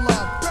Ghost, one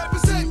love.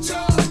 Represent,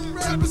 y'all,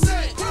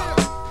 represent,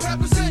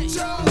 represent,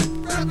 y'all,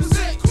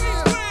 represent,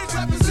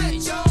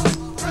 represent, y'all,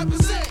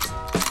 represent.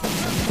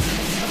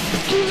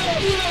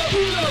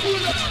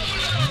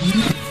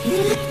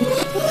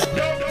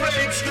 No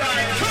break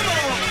style, come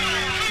on.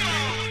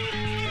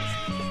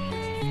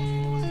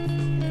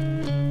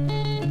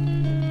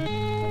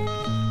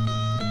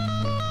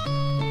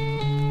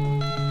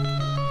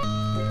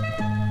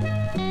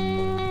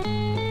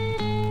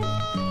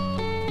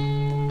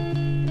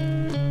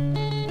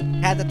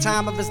 Had the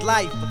time of his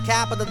life, a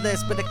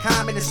capitalist with a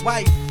communist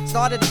wife.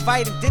 Started to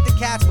fight and did the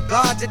cats with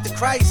guards at the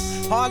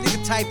Christ. Hardly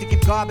the type to give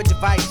garbage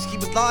advice. He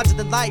was larger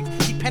than life.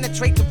 He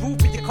penetrate the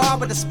roof of your car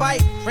with a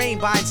spike. Trained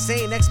by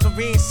insane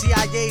ex-marine,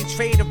 CIA,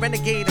 traitor,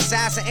 renegade,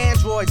 assassin,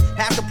 androids.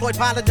 Half-deployed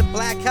pilot in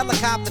black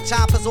helicopter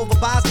choppers over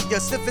Bosnia.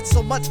 Sniffing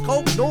so much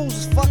coke, nose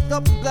is fucked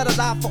up and bled a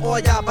lot for all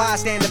y'all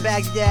bystander.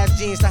 Baggy ass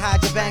jeans to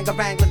hide your banger,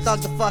 wrangler, thug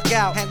the fuck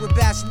out. Hang with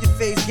bash in your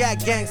face,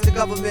 gag gangs, the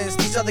governments.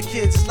 These other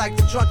kids, it's like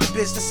the drunken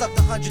bitch that sucked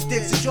 100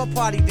 dicks at your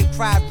party, then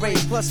cried rape.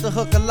 Plus the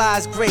hook of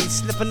lies great.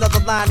 Slip another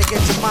line to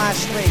get your mind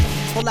straight.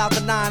 Pull out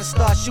the 9 and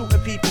start shooting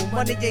people.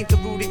 Money ain't the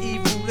root of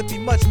evil, it be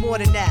much more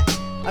than that.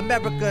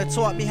 America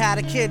taught me how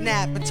to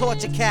kidnap and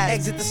torture cats.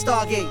 Exit the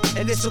Stargate,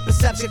 initial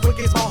perception quick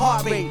as my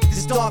heart rate.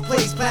 This dark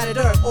place, planet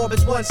Earth,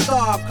 orbits one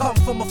star. Come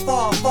from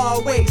afar, far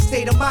away,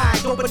 state of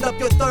mind. Open up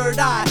your third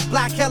eye,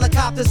 black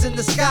helicopters in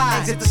the sky.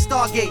 Exit the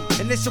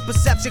Stargate, initial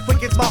perception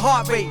quick as my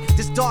heart rate.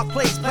 This dark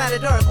place,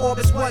 planet Earth,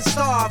 orbits one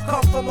star.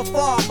 Come from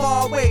afar,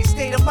 far away,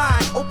 state of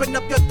mind. Open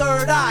up your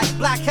third eye,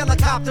 black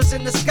helicopters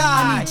in the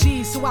sky. I need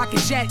G's so I can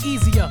jet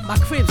easier. My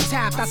crib's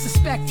tapped, I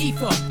suspect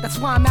ether. That's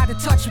why I'm out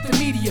of touch with the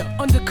media.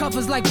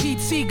 Undercovers like Pete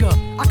Seeger,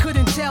 I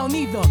couldn't tell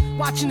neither.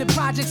 Watching the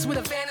projects with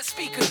a van of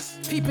speakers.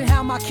 Peeping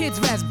how my kids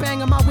rest,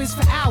 banging my whiz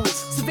for hours.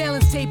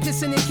 Surveillance tape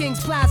pissing in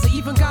King's Plaza,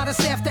 even got us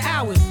after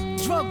hours.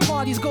 Drug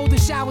parties, golden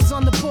showers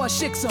on the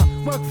Porsche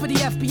Shixer. Work for the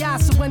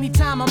FBI, so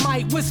anytime I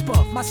might whisper.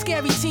 My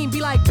scary team be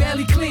like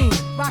barely clean,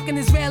 rocking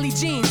Israeli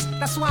jeans.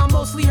 That's why I'm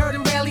mostly heard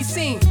and rarely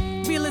seen.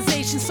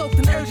 Realization soaked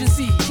in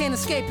urgency. Can't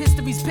escape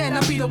history's pen,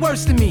 I'll be the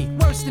worst of me.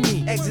 Worst of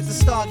me. Exit the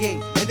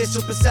Stargate,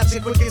 initial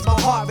perception quick as my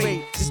heart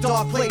rate. This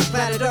dark place,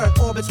 planet Earth,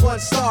 orbits one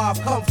star.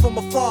 Come from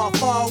afar,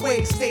 far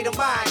away, state of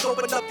mind.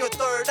 Open up your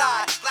third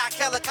eye, black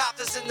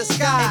helicopters in the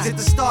sky. Exit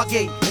the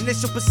Stargate,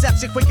 initial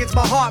perception quick as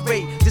my heart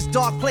rate. This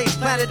dark place,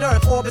 planet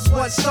Earth, orbits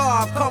one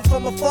star. Come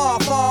from afar,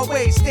 far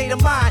away, state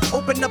of mind.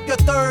 Open up your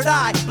third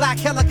eye, black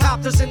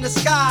helicopters in the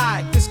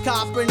sky. This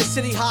copper in the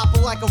city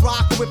hopper like a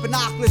rocker with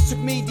binoculars. Took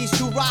me these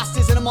 2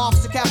 rosters and I'm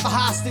officer kept for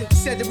hostage.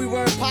 Said that we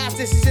were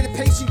imposters. He's an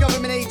impatient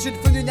government agent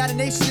from the United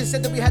Nations and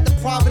said that we had the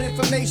private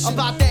information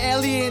about the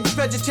aliens,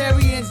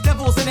 vegetarians,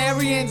 devils and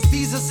Aryans.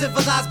 These are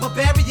civilized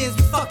barbarians,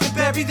 we fucking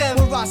bury them.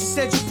 When Rossi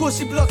said you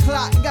pussy blood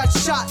clot and got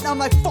shot, and I'm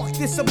like fuck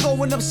this, I'm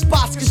blowing up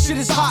spots cause shit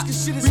is hot.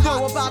 We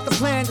know about the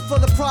plan for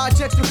the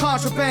projects with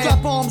contraband.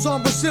 Drop bombs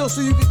on Brazil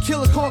so you can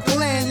kill and conquer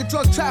land. Your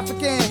drug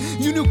trafficking,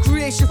 you new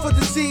creation for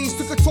disease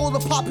to control the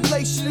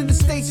population in the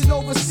states and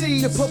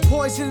overseas. You put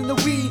poison in the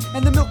weed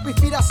and the milk we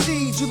feed our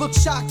seeds. You look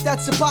shocked,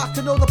 that's a bot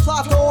to know the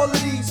plot to all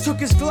of these. Took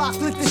his Glock,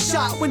 lit the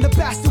shot when the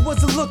bastard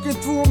wasn't looking,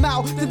 threw him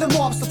out. Then the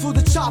mobster threw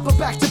the chopper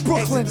back to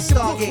Brooklyn. Exit the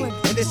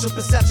Stargate, initial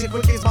perception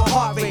quick as my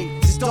heart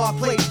rate. This dark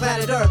place,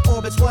 planet Earth,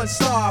 orbits one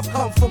star.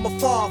 Come from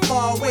afar,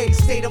 far away,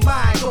 state of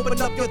mind.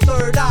 Open up your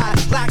third eye,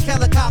 black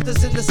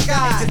helicopters in the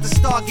sky. Exit the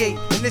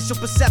Stargate, initial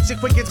perception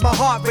quick as my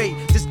heart rate.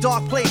 This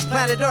dark place,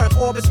 planet Earth,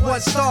 orbits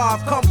one star.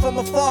 Come from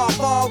afar,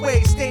 far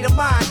away, state of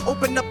mind.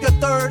 Open up your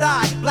third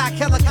eye, black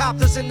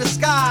helicopters in the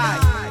sky.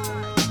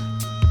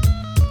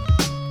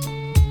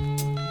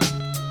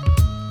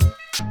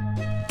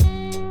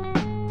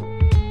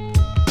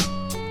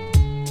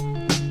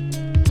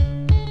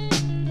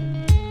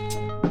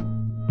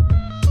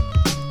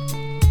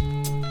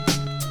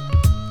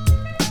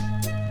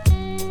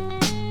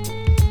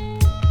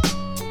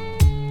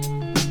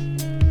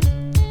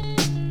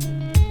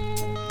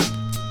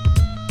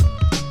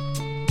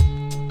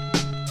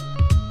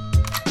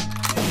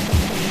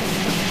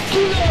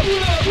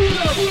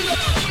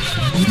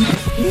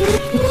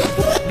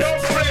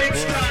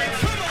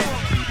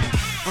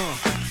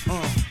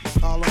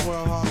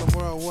 Harlem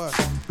world, what?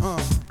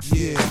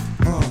 Yeah,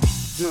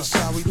 this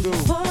how we do.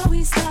 Before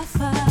we start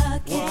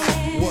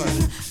fucking, What?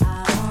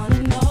 I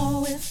wanna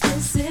know if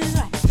this is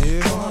right,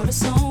 Yeah. or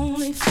it's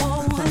only for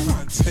one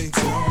night. Take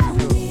it.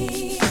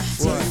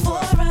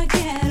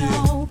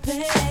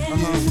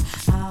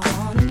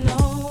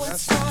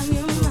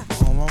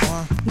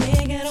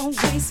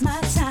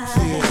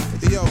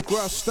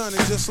 Gruff stunning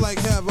just like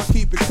Hev, I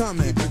keep it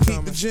coming.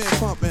 Keep the gin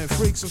pumping,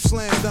 freaks I'm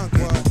slam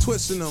dunking.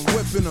 Twisting them,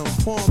 whipping them,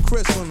 pouring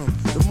crisp on them.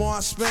 The more I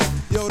spend,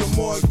 yo, the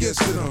more it gets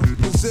to them.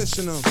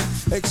 Position them,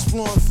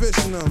 exploring,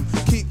 fishing them.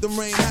 Keep them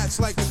rain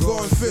hats like the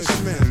going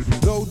fisherman.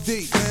 Go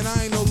deep, man,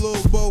 I ain't no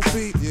little Bo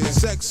Peep.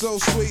 Sex so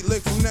sweet,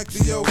 lick from neck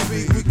to your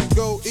feet. We can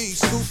go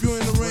east, scoop you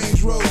in the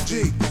Range Road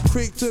G.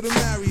 Creek to the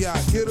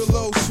Marriott, get a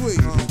low sweet.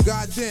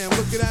 Goddamn,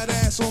 look at that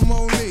ass on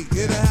Monique.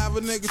 It'll have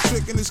a nigga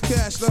tricking his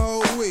cash the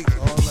whole week.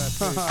 All that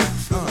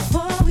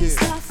Before we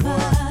start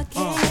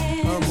fucking,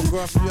 all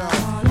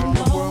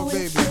the world,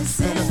 baby,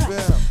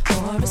 NFL.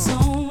 or it's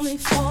only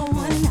for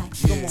one night.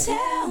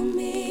 Tell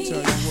me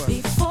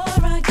before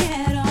I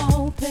get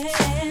open.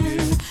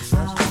 I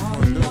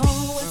wanna know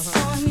what's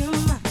on your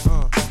mind.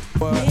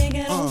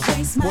 Nigga, don't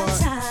waste my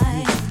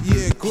time.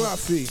 Yeah,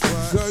 Gruffy.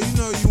 Girl, you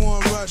know you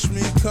wanna rush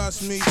me,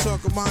 cuss me,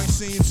 talk about I ain't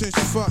seen you since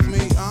you fucked me.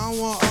 I don't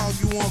wanna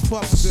argue, want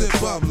puff and sit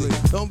bubbly.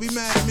 Don't be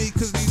mad at me,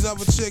 cause these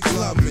other chicks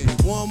love me.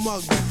 One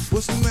mug me,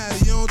 what's the matter,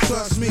 you don't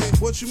trust me?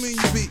 What you mean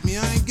you beat me,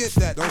 I ain't get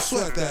that, don't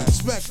sweat that,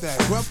 respect that.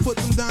 Gruff, put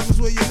them diamonds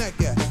where your neck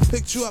at.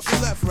 Picked you up the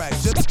left rack,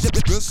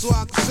 just so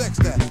I can sex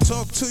that.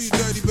 Talk to you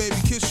dirty baby,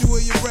 kiss you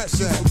where your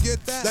breasts at.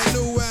 Forget that, that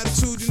new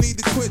attitude, you need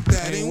to quit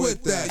that. Ain't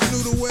with that, you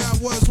knew the way I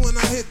was when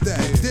I hit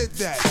that. Did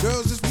that,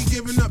 girls just be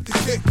giving up the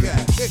Kit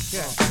Kat.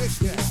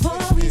 Before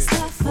we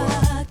start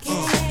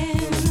fucking,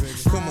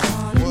 come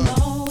on, I wanna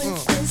know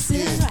if this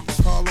is right,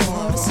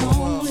 or it's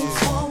only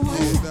for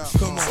one night.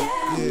 Come on,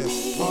 Tell me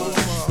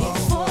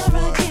before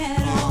I get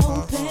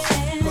open.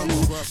 I wanna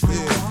know what's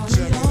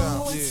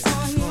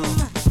on your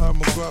mind.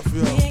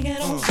 Nigga,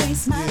 don't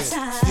waste my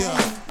time.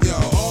 Yo,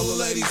 all the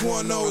ladies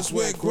wanna know is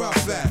where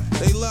Gruff at.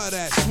 They love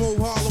that smooth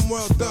Harlem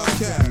World thug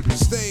cat.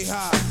 Stay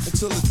high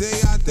until the day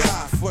I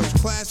die. First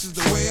class is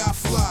the way I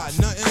fly,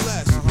 nothing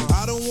less.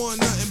 I don't want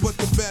nothing but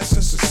the best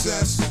and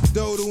success.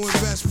 Dough to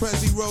invest,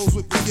 Prezi rolls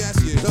with the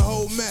guests. The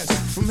whole mess.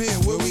 From here,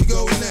 where we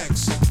go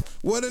next?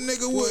 What a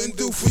nigga wouldn't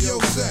do for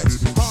your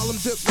sex. Harlem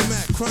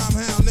diplomat, crime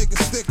hound, nigga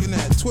sticking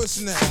that,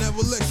 twisting that,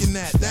 never licking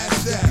that.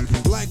 That's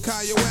that. Like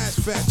how your ass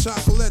fat,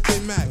 chocolate they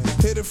mac.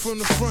 Hit it from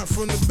the front,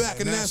 from the back,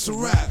 and that's a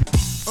wrap.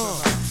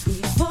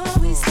 Before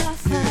we start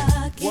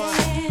fucking,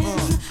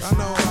 I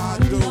know how I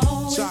do.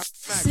 Chocolate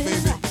Mac,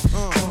 baby.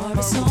 or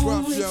it's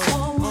only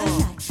for one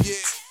night.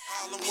 Yeah,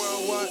 Harlem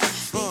World, what?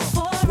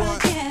 Before I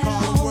get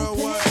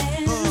open,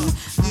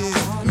 Yeah,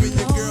 I mean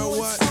your girl,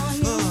 what?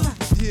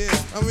 Yeah,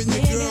 I mean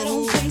your girl, who?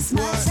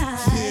 What?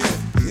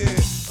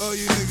 Yeah, oh,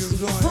 you niggas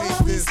gonna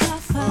hate this.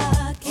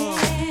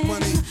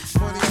 Money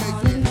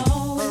making,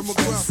 Herb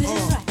McGruff,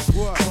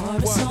 what?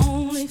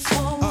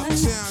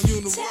 Uptown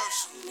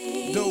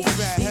Universal, dope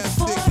fat, half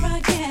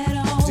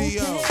Dicky,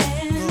 D.O.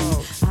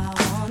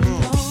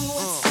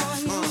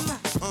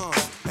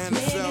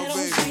 NFL,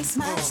 baby.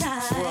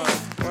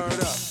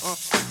 Word up.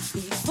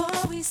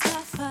 Before we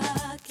start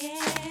fucking,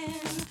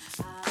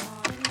 I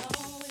wanna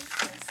know if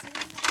this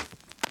is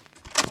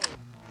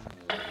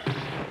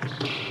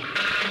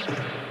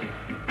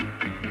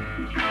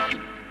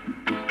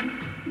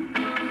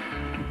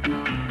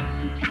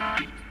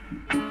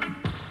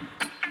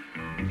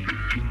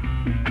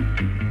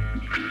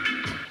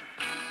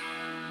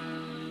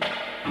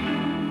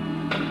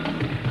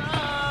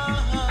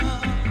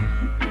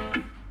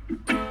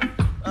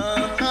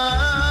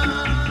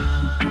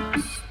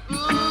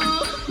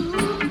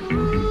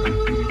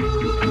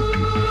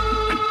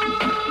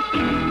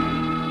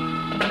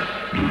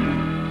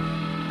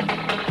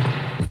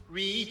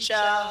Reach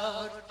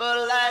out for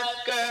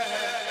life,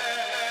 girl.